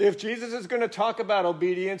 If Jesus is going to talk about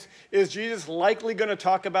obedience, is Jesus likely going to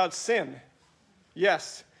talk about sin?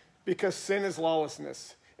 Yes, because sin is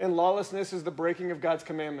lawlessness, and lawlessness is the breaking of God's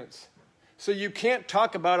commandments. So you can't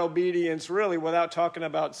talk about obedience really without talking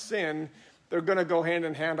about sin. They're going to go hand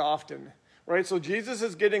in hand often, right? So Jesus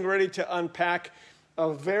is getting ready to unpack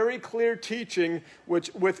a very clear teaching,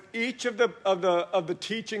 which with each of the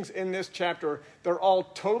teachings in this chapter, they're all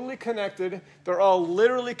totally connected. They're all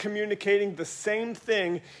literally communicating the same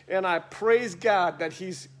thing, and I praise God that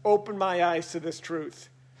he's opened my eyes to this truth,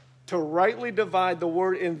 to rightly divide the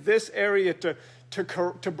word in this area,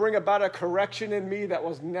 to bring about a correction in me that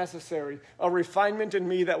was necessary, a refinement in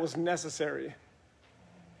me that was necessary.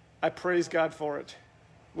 I praise God for it.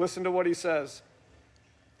 Listen to what he says.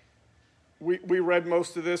 We read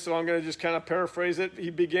most of this, so I'm going to just kind of paraphrase it. He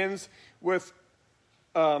begins with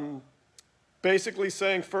basically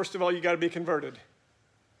saying, first of all, you got to be converted.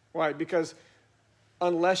 Why? Because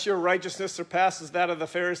unless your righteousness surpasses that of the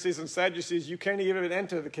Pharisees and Sadducees, you can't even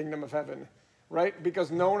enter the kingdom of heaven, right? Because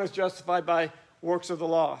no one is justified by works of the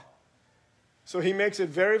law. So he makes it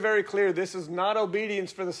very, very clear this is not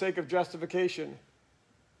obedience for the sake of justification.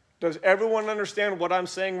 Does everyone understand what I'm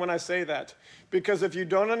saying when I say that? Because if you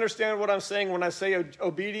don't understand what I'm saying when I say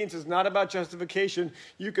obedience is not about justification,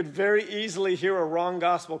 you could very easily hear a wrong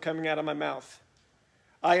gospel coming out of my mouth.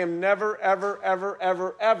 I am never, ever, ever,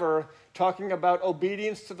 ever, ever talking about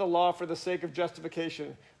obedience to the law for the sake of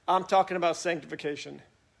justification. I'm talking about sanctification.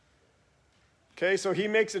 Okay, so he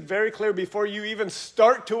makes it very clear before you even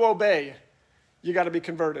start to obey, you got to be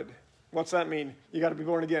converted. What's that mean? You got to be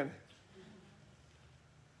born again.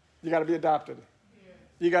 You got to be adopted.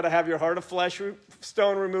 You got to have your heart of flesh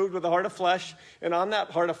stone removed with a heart of flesh. And on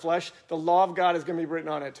that heart of flesh, the law of God is going to be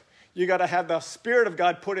written on it. You got to have the Spirit of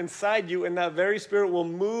God put inside you, and that very Spirit will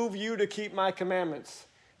move you to keep my commandments.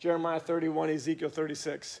 Jeremiah 31, Ezekiel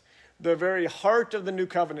 36. The very heart of the new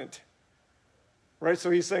covenant. Right?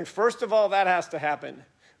 So he's saying, first of all, that has to happen.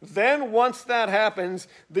 Then once that happens,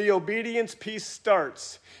 the obedience piece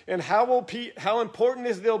starts. And how important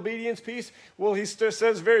is the obedience piece? Well, he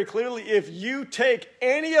says very clearly, if you take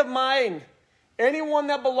any of mine, anyone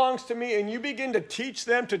that belongs to me, and you begin to teach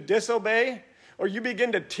them to disobey, or you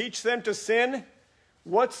begin to teach them to sin,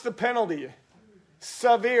 what's the penalty?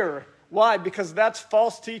 Severe. Why? Because that's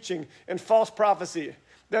false teaching and false prophecy.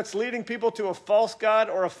 That's leading people to a false God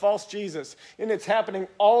or a false Jesus. And it's happening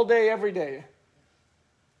all day, every day.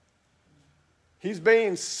 He's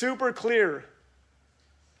being super clear.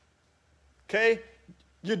 Okay?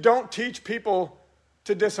 You don't teach people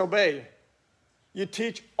to disobey. You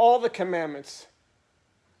teach all the commandments.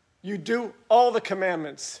 You do all the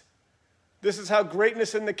commandments. This is how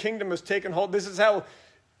greatness in the kingdom has taken hold. This is how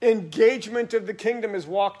engagement of the kingdom is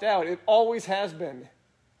walked out. It always has been.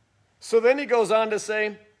 So then he goes on to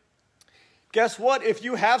say, guess what? If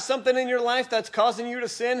you have something in your life that's causing you to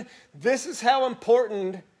sin, this is how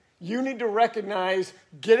important you need to recognize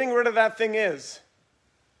getting rid of that thing is.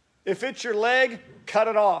 If it's your leg, cut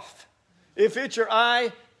it off. If it's your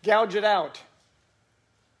eye, gouge it out.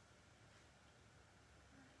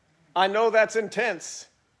 I know that's intense,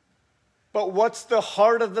 but what's the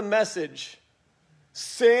heart of the message?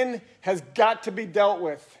 Sin has got to be dealt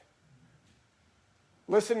with.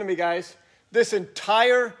 Listen to me, guys. This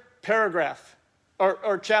entire paragraph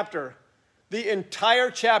or chapter, the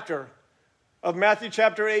entire chapter of Matthew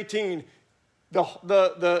chapter 18,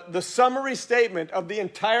 the summary statement of the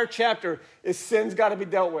entire chapter is sin's got to be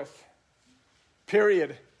dealt with.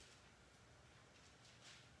 Period.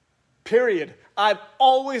 Period. I've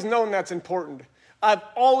always known that's important. I've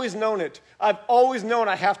always known it. I've always known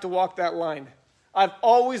I have to walk that line. I've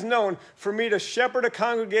always known for me to shepherd a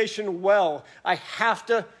congregation well, I have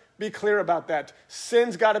to be clear about that.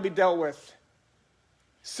 Sin's got to be dealt with.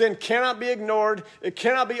 Sin cannot be ignored. It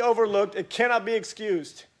cannot be overlooked. It cannot be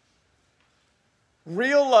excused.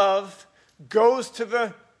 Real love goes to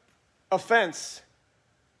the offense,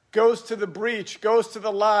 goes to the breach, goes to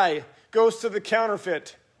the lie, goes to the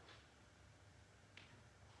counterfeit.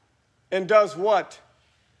 And does what?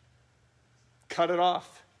 Cut it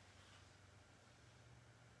off.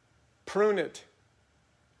 Prune it.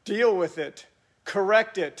 Deal with it.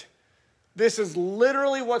 Correct it. This is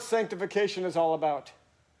literally what sanctification is all about.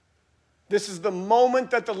 This is the moment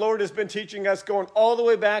that the Lord has been teaching us, going all the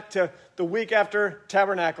way back to the week after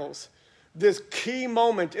Tabernacles. This key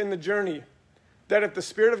moment in the journey that if the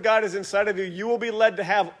Spirit of God is inside of you, you will be led to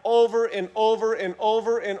have over and over and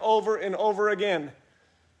over and over and over again.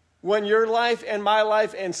 When your life and my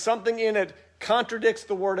life and something in it contradicts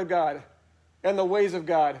the Word of God and the ways of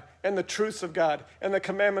God and the truths of God and the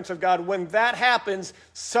commandments of God, when that happens,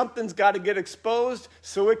 something's got to get exposed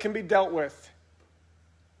so it can be dealt with.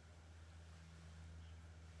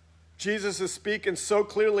 Jesus is speaking so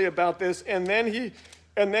clearly about this, and then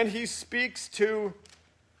he speaks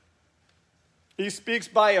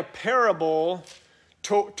by a parable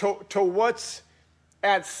to what's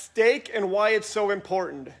at stake and why it's so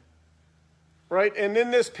important. Right? And in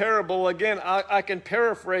this parable, again, I can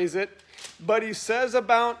paraphrase it, but he says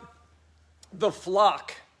about the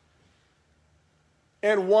flock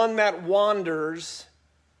and one that wanders.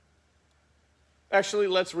 Actually,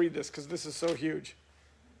 let's read this because this is so huge.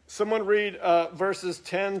 Someone read verses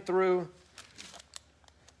 10 through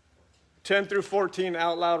 14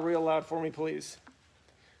 out loud, real loud for me, please.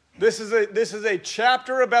 This is a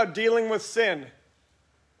chapter about dealing with sin.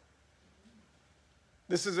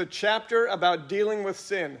 This is a chapter about dealing with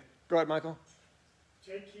sin. Go ahead, Michael.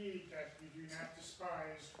 Take heed that you do not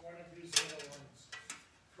despise one of these little ones.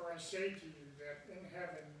 For I say to you that in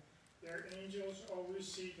heaven their angels always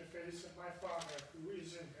see the face of my Father who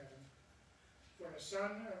is in heaven. For the Son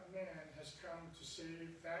of Man has come to save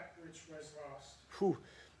that which was lost. Whew.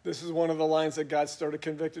 This is one of the lines that God started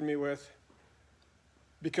convicting me with.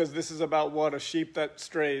 Because this is about what? A sheep that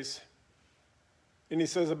strays. And he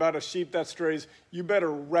says about a sheep that strays, you better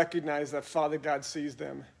recognize that Father God sees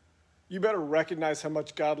them. You better recognize how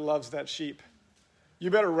much God loves that sheep. You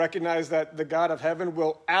better recognize that the God of heaven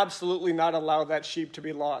will absolutely not allow that sheep to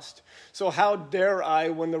be lost. So how dare I,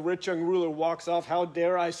 when the rich young ruler walks off, how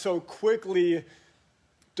dare I so quickly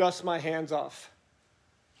dust my hands off?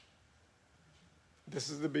 This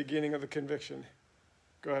is the beginning of the conviction.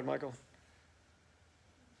 Go ahead, Michael.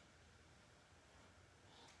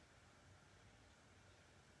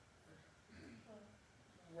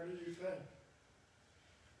 What do you think?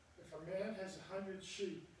 If a man has 100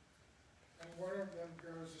 sheep and one of them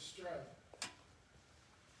goes astray,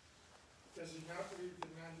 does he not leave the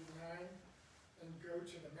 99 and go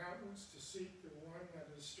to the mountains to seek the one that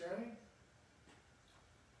is straying?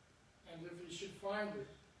 And if he should find it,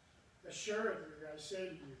 assuredly I say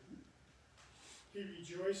to you, he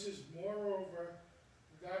rejoices more over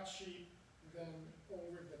that sheep than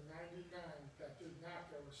over the 99 that did not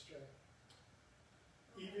go astray.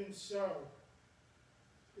 Even so,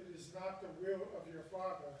 it is not the will of your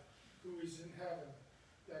Father who is in heaven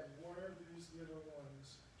that one of these little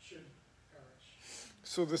ones should perish.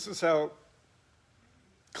 So this is how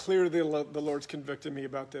clear the Lord's convicted me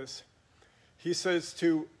about this. He says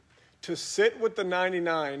to sit with the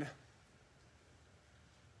 99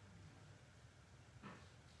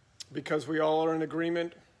 because we all are in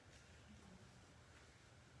agreement,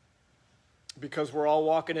 because we're all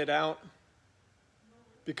walking it out,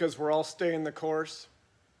 because we're all staying the course.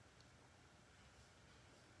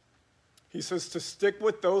 He says to stick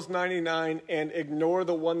with those 99 and ignore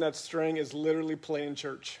the one that's straying is literally playing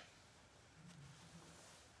church.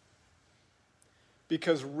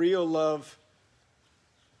 Because real love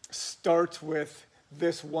starts with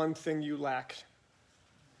this one thing you lacked.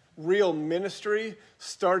 Real ministry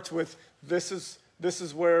starts with this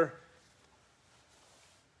is where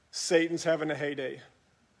Satan's having a heyday.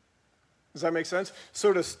 Does that make sense?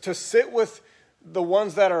 So to sit with the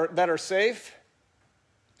ones that are safe,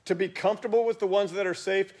 to be comfortable with the ones that are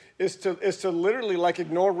safe, is to literally like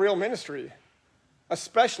ignore real ministry,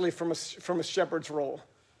 especially from a shepherd's role.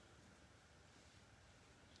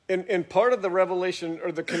 And part of the revelation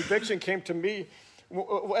or the conviction came to me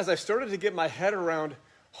as I started to get my head around,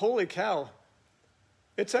 holy cow,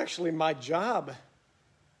 it's actually my job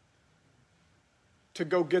to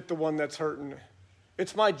go get the one that's hurting.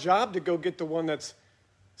 It's my job to go get the one that's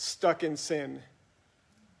stuck in sin.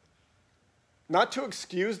 Not to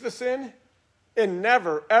excuse the sin, and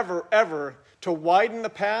never, ever, ever to widen the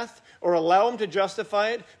path or allow them to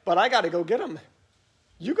justify it, but I got to go get them.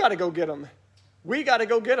 You got to go get them. We got to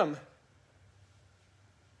go get them.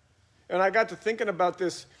 And I got to thinking about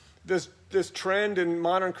this trend in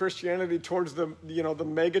modern Christianity towards the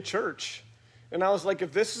mega church. And I was like,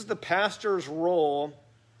 if this is the pastor's role,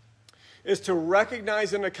 is to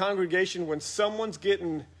recognize in a congregation when someone's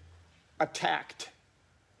getting attacked.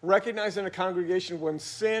 Recognize in a congregation when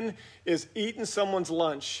sin is eating someone's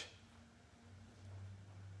lunch.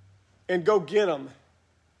 And go get them.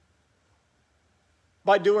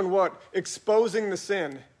 By doing what? Exposing the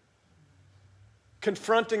sin.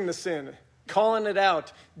 confronting the sin, calling it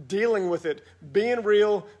out, dealing with it, being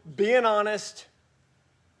real, being honest.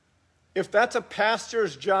 If that's a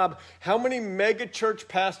pastor's job, how many mega church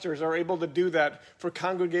pastors are able to do that for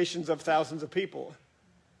congregations of thousands of people?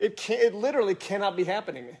 It literally cannot be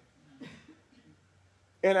happening.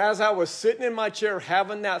 And as I was sitting in my chair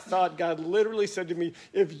having that thought, God literally said to me,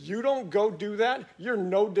 if you don't go do that, you're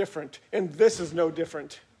no different. And this is no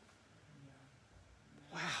different.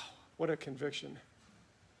 Wow, what a conviction.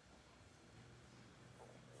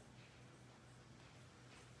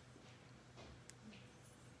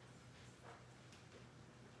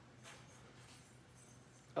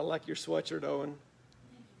 I like your sweatshirt, Owen.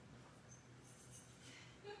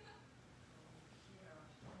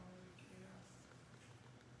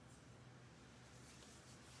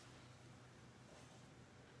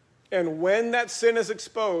 And when that sin is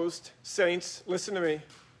exposed, saints, listen to me.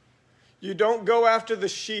 You don't go after the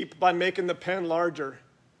sheep by making the pen larger.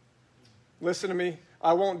 Listen to me.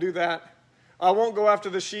 I won't do that. I won't go after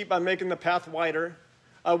the sheep by making the path wider.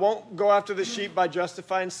 I won't go after the sheep by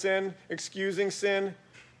justifying sin, excusing sin,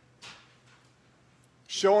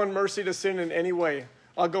 showing mercy to sin in any way.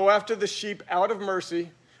 I'll go after the sheep out of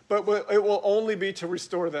mercy, but it will only be to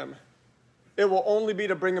restore them. It will only be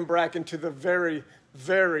to bring them back into the very,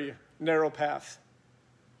 very narrow path.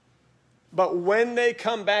 But when they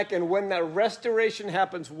come back and when that restoration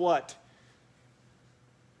happens, what?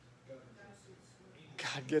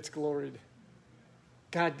 God gets gloried.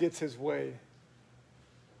 God gets his way.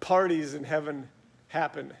 Parties in heaven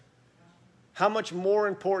happen. How much more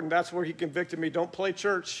important, that's where he convicted me. Don't play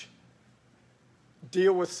church.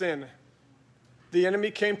 Deal with sin. The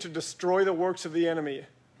enemy came to destroy the works of the enemy.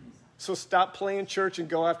 So stop playing church and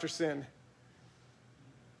go after sin.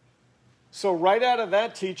 So right out of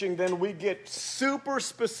that teaching, then we get super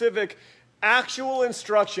specific, actual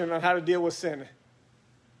instruction on how to deal with sin.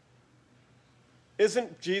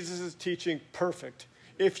 Isn't Jesus' teaching perfect?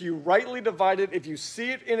 If you rightly divide it, if you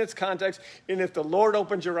see it in its context, and if the Lord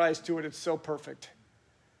opens your eyes to it, it's so perfect.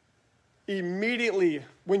 Immediately,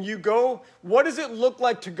 when you go, what does it look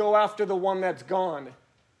like to go after the one that's gone?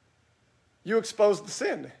 You expose the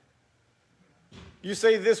sin. You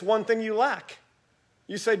say this one thing you lack.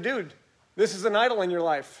 You say, dude, this is an idol in your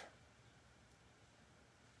life.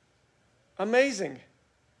 Amazing.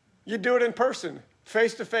 You do it in person,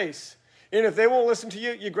 face to face. And if they won't listen to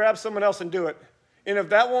you, you grab someone else and do it. And if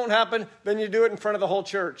that won't happen, then you do it in front of the whole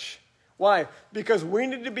church. Why? Because we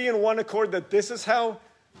need to be in one accord that this is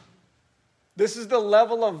the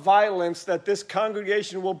level of violence that this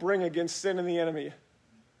congregation will bring against sin and the enemy.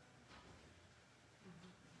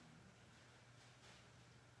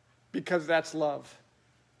 Because that's love.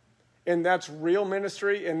 And that's real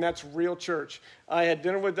ministry, and that's real church. I had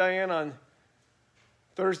dinner with Diane on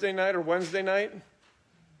Thursday night or Wednesday night,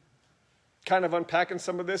 kind of unpacking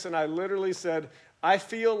some of this, and I literally said, I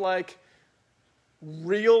feel like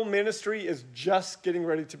real ministry is just getting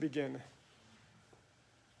ready to begin.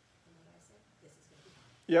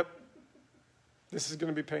 Yep. This is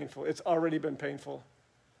going to be painful. It's already been painful.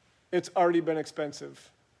 It's already been expensive.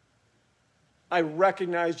 I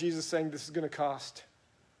recognize Jesus saying this is going to cost.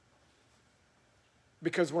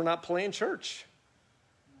 Because we're not playing church.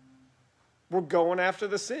 We're going after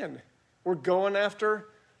the sin. We're going after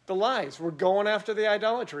the lies. We're going after the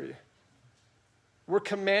idolatry. We're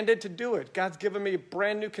commanded to do it. God's given me a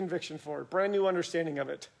brand new conviction for it, brand new understanding of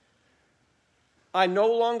it. I no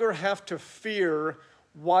longer have to fear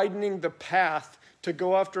widening the path to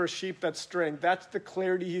go after a sheep that's straying. That's the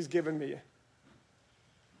clarity he's given me.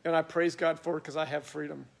 And I praise God for it because I have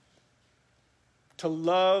freedom to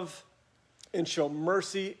love and show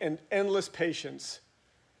mercy and endless patience,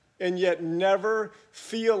 and yet never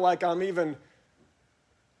feel like I'm even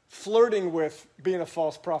flirting with being a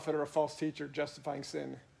false prophet or a false teacher, justifying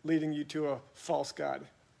sin, leading you to a false God.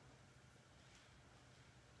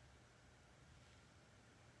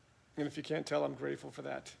 And if you can't tell, I'm grateful for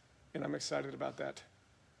that, and I'm excited about that.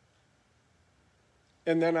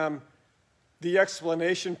 And then the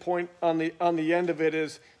explanation point on the end of it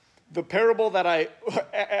is the parable that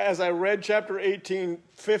as I read chapter 18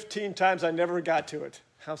 15 times, I never got to it.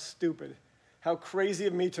 How stupid. How crazy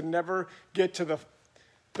of me to never get to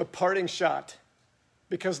the parting shot.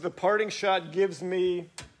 Because the parting shot gave me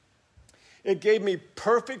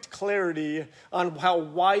perfect clarity on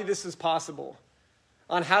why this is possible.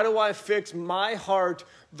 On how do I fix my heart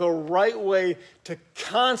the right way to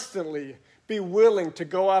constantly be willing to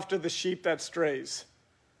go after the sheep that strays.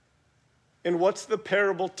 And what's the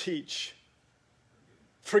parable teach?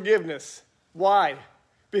 Forgiveness. Why?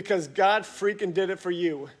 Because God freaking did it for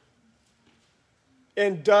you.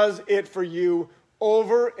 And does it for you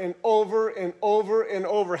over and over and over and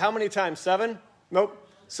over. How many times? 7? Nope.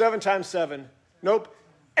 7 times 7. Nope.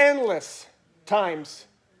 Endless times.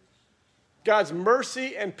 God's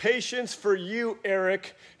mercy and patience for you,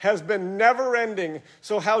 Eric, has been never ending.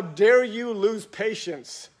 So how dare you lose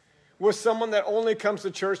patience with someone that only comes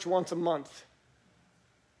to church once a month?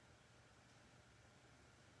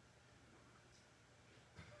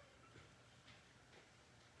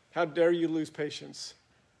 How dare you lose patience?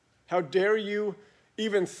 How dare you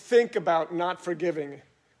even think about not forgiving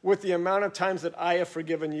with the amount of times that I have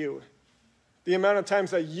forgiven you? The amount of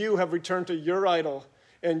times that you have returned to your idol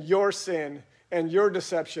and your sin and your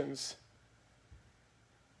deceptions.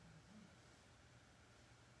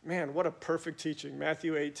 Man, what a perfect teaching.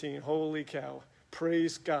 Matthew 18, holy cow.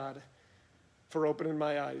 Praise God for opening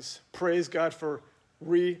my eyes. Praise God for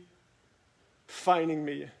refining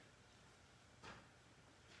me.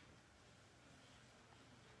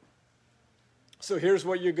 So here's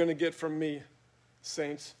what you're going to get from me,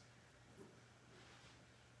 saints.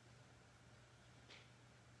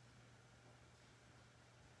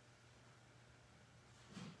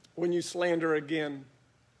 When you slander again,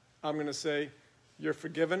 I'm going to say, you're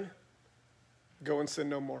forgiven. Go and sin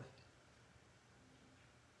no more.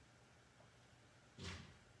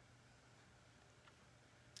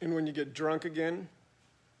 And when you get drunk again,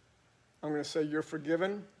 I'm going to say, you're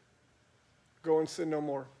forgiven. Go and sin no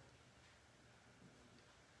more.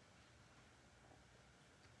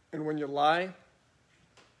 And when you lie,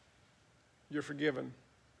 you're forgiven.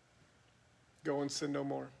 Go and sin no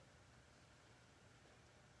more.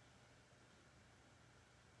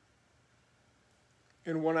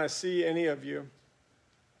 And when I see any of you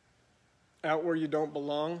out where you don't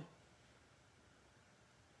belong,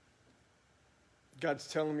 God's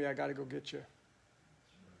telling me I got to go get you.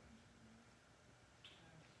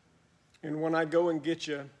 And when I go and get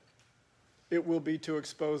you, it will be to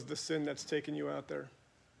expose the sin that's taken you out there,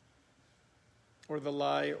 or the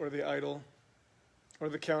lie, or the idol, or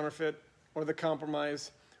the counterfeit, or the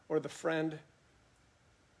compromise, or the friend,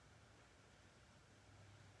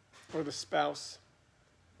 or the spouse,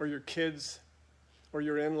 or your kids, or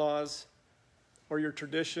your in-laws, or your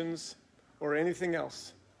traditions, or anything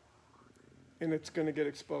else. And it's going to get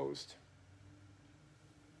exposed.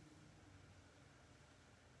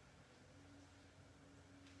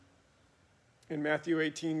 And Matthew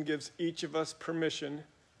 18 gives each of us permission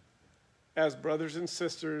as brothers and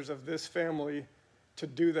sisters of this family to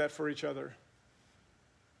do that for each other.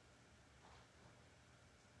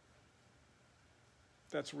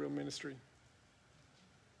 That's real ministry.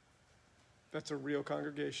 That's a real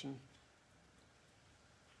congregation.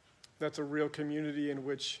 That's a real community in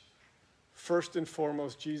which, first and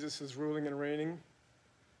foremost, Jesus is ruling and reigning.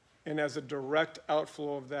 And as a direct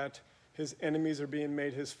outflow of that, his enemies are being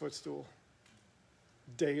made his footstool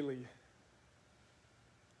daily.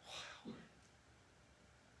 Wow.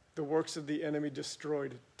 The works of the enemy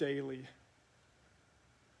destroyed daily.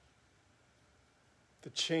 The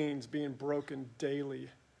chains being broken daily.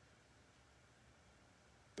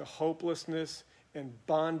 The hopelessness and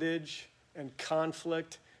bondage and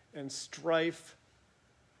conflict and strife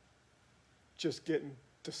just getting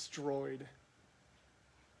destroyed.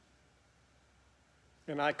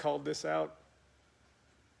 And I called this out.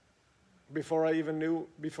 Before I even knew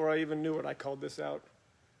it, I called this out.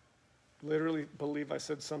 Literally believe I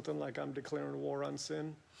said something like, I'm declaring war on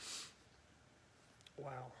sin.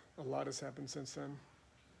 Wow, a lot has happened since then.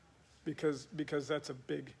 Because that's a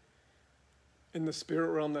big, in the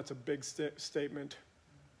spirit realm, that's a big statement.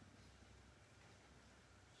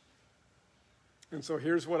 And so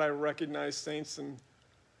here's what I recognize, saints, and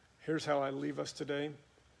here's how I leave us today.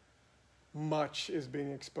 Much is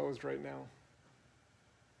being exposed right now.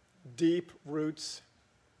 Deep roots,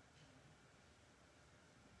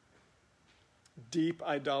 deep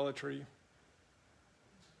idolatry,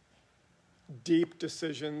 deep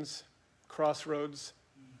decisions, crossroads.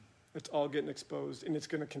 It's all getting exposed, and it's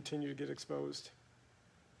going to continue to get exposed.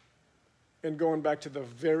 And going back to the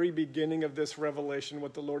very beginning of this revelation,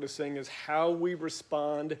 what the Lord is saying is how we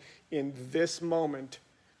respond in this moment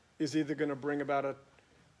is either going to bring about a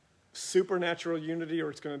supernatural unity or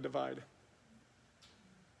it's going to divide.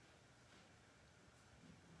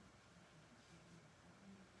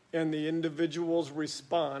 And the individual's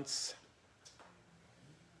response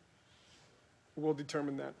will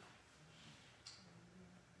determine that.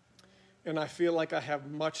 And I feel like I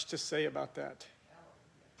have much to say about that.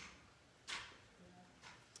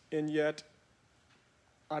 And yet,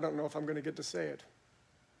 I don't know if I'm going to get to say it.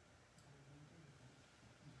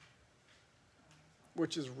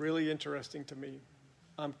 Which is really interesting to me.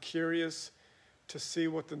 I'm curious to see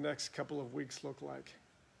what the next couple of weeks look like.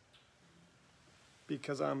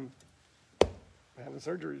 Because I'm having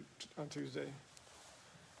surgery on Tuesday.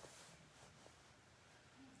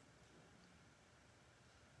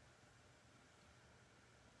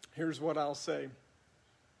 Here's what I'll say.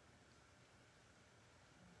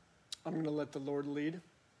 I'm going to let the Lord lead.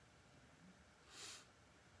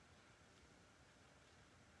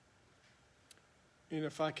 And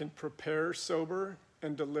if I can prepare sober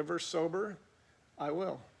and deliver sober, I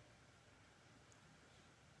will.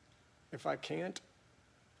 If I can't,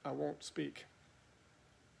 I won't speak.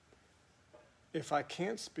 If I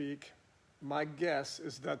can't speak, my guess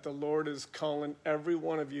is that the Lord is calling every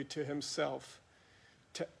one of you to himself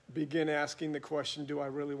to begin asking the question, do I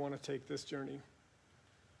really want to take this journey?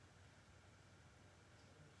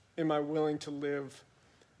 Am I willing to live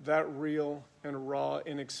that real and raw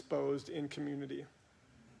and exposed in community?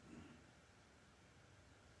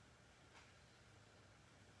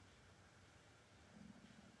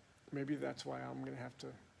 Maybe that's why I'm going to have to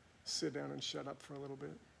sit down and shut up for a little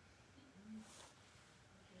bit.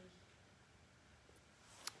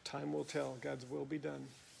 Time will tell. God's will be done.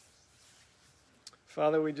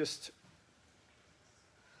 Father, we just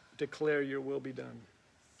declare your will be done.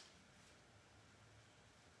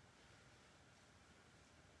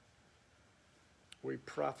 We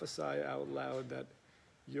prophesy out loud that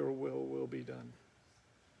your will be done.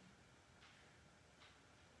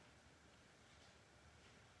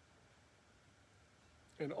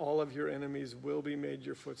 And all of your enemies will be made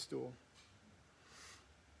your footstool.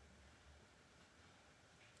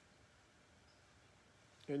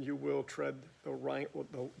 And you will tread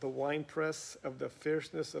the winepress of the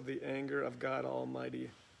fierceness of the anger of God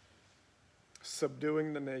Almighty,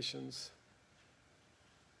 subduing the nations,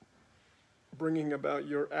 bringing about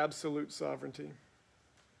your absolute sovereignty,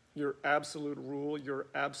 your absolute rule, your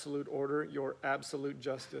absolute order, your absolute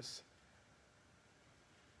justice.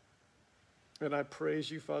 And I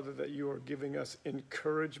praise you, Father, that you are giving us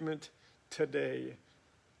encouragement today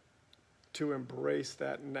to embrace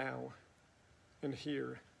that now and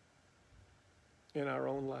here in our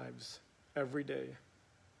own lives every day.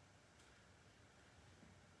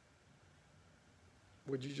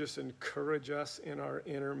 Would you just encourage us in our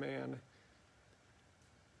inner man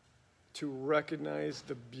to recognize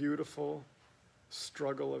the beautiful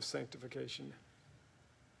struggle of sanctification,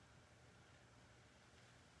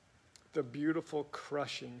 the beautiful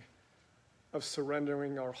crushing of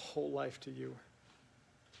surrendering our whole life to you.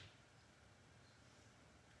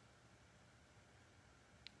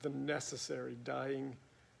 The necessary dying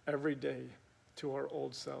every day to our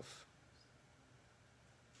old self,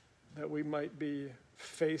 that we might be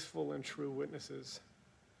faithful and true witnesses.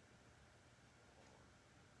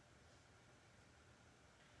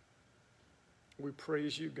 We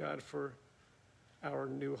praise you, God, for our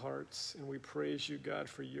new hearts, and we praise you, God,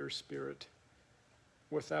 for your Spirit,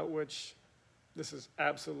 without which this is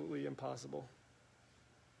absolutely impossible.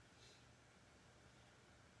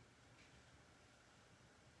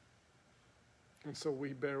 And so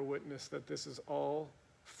we bear witness that this is all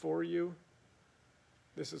for you.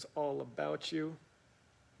 This is all about you.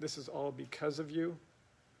 This is all because of you.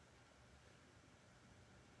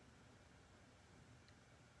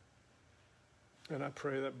 And I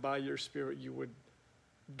pray that by your Spirit you would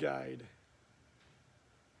guide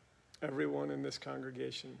everyone in this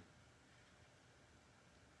congregation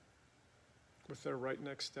with their right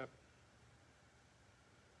next step.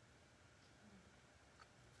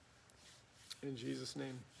 In Jesus'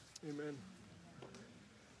 name, amen.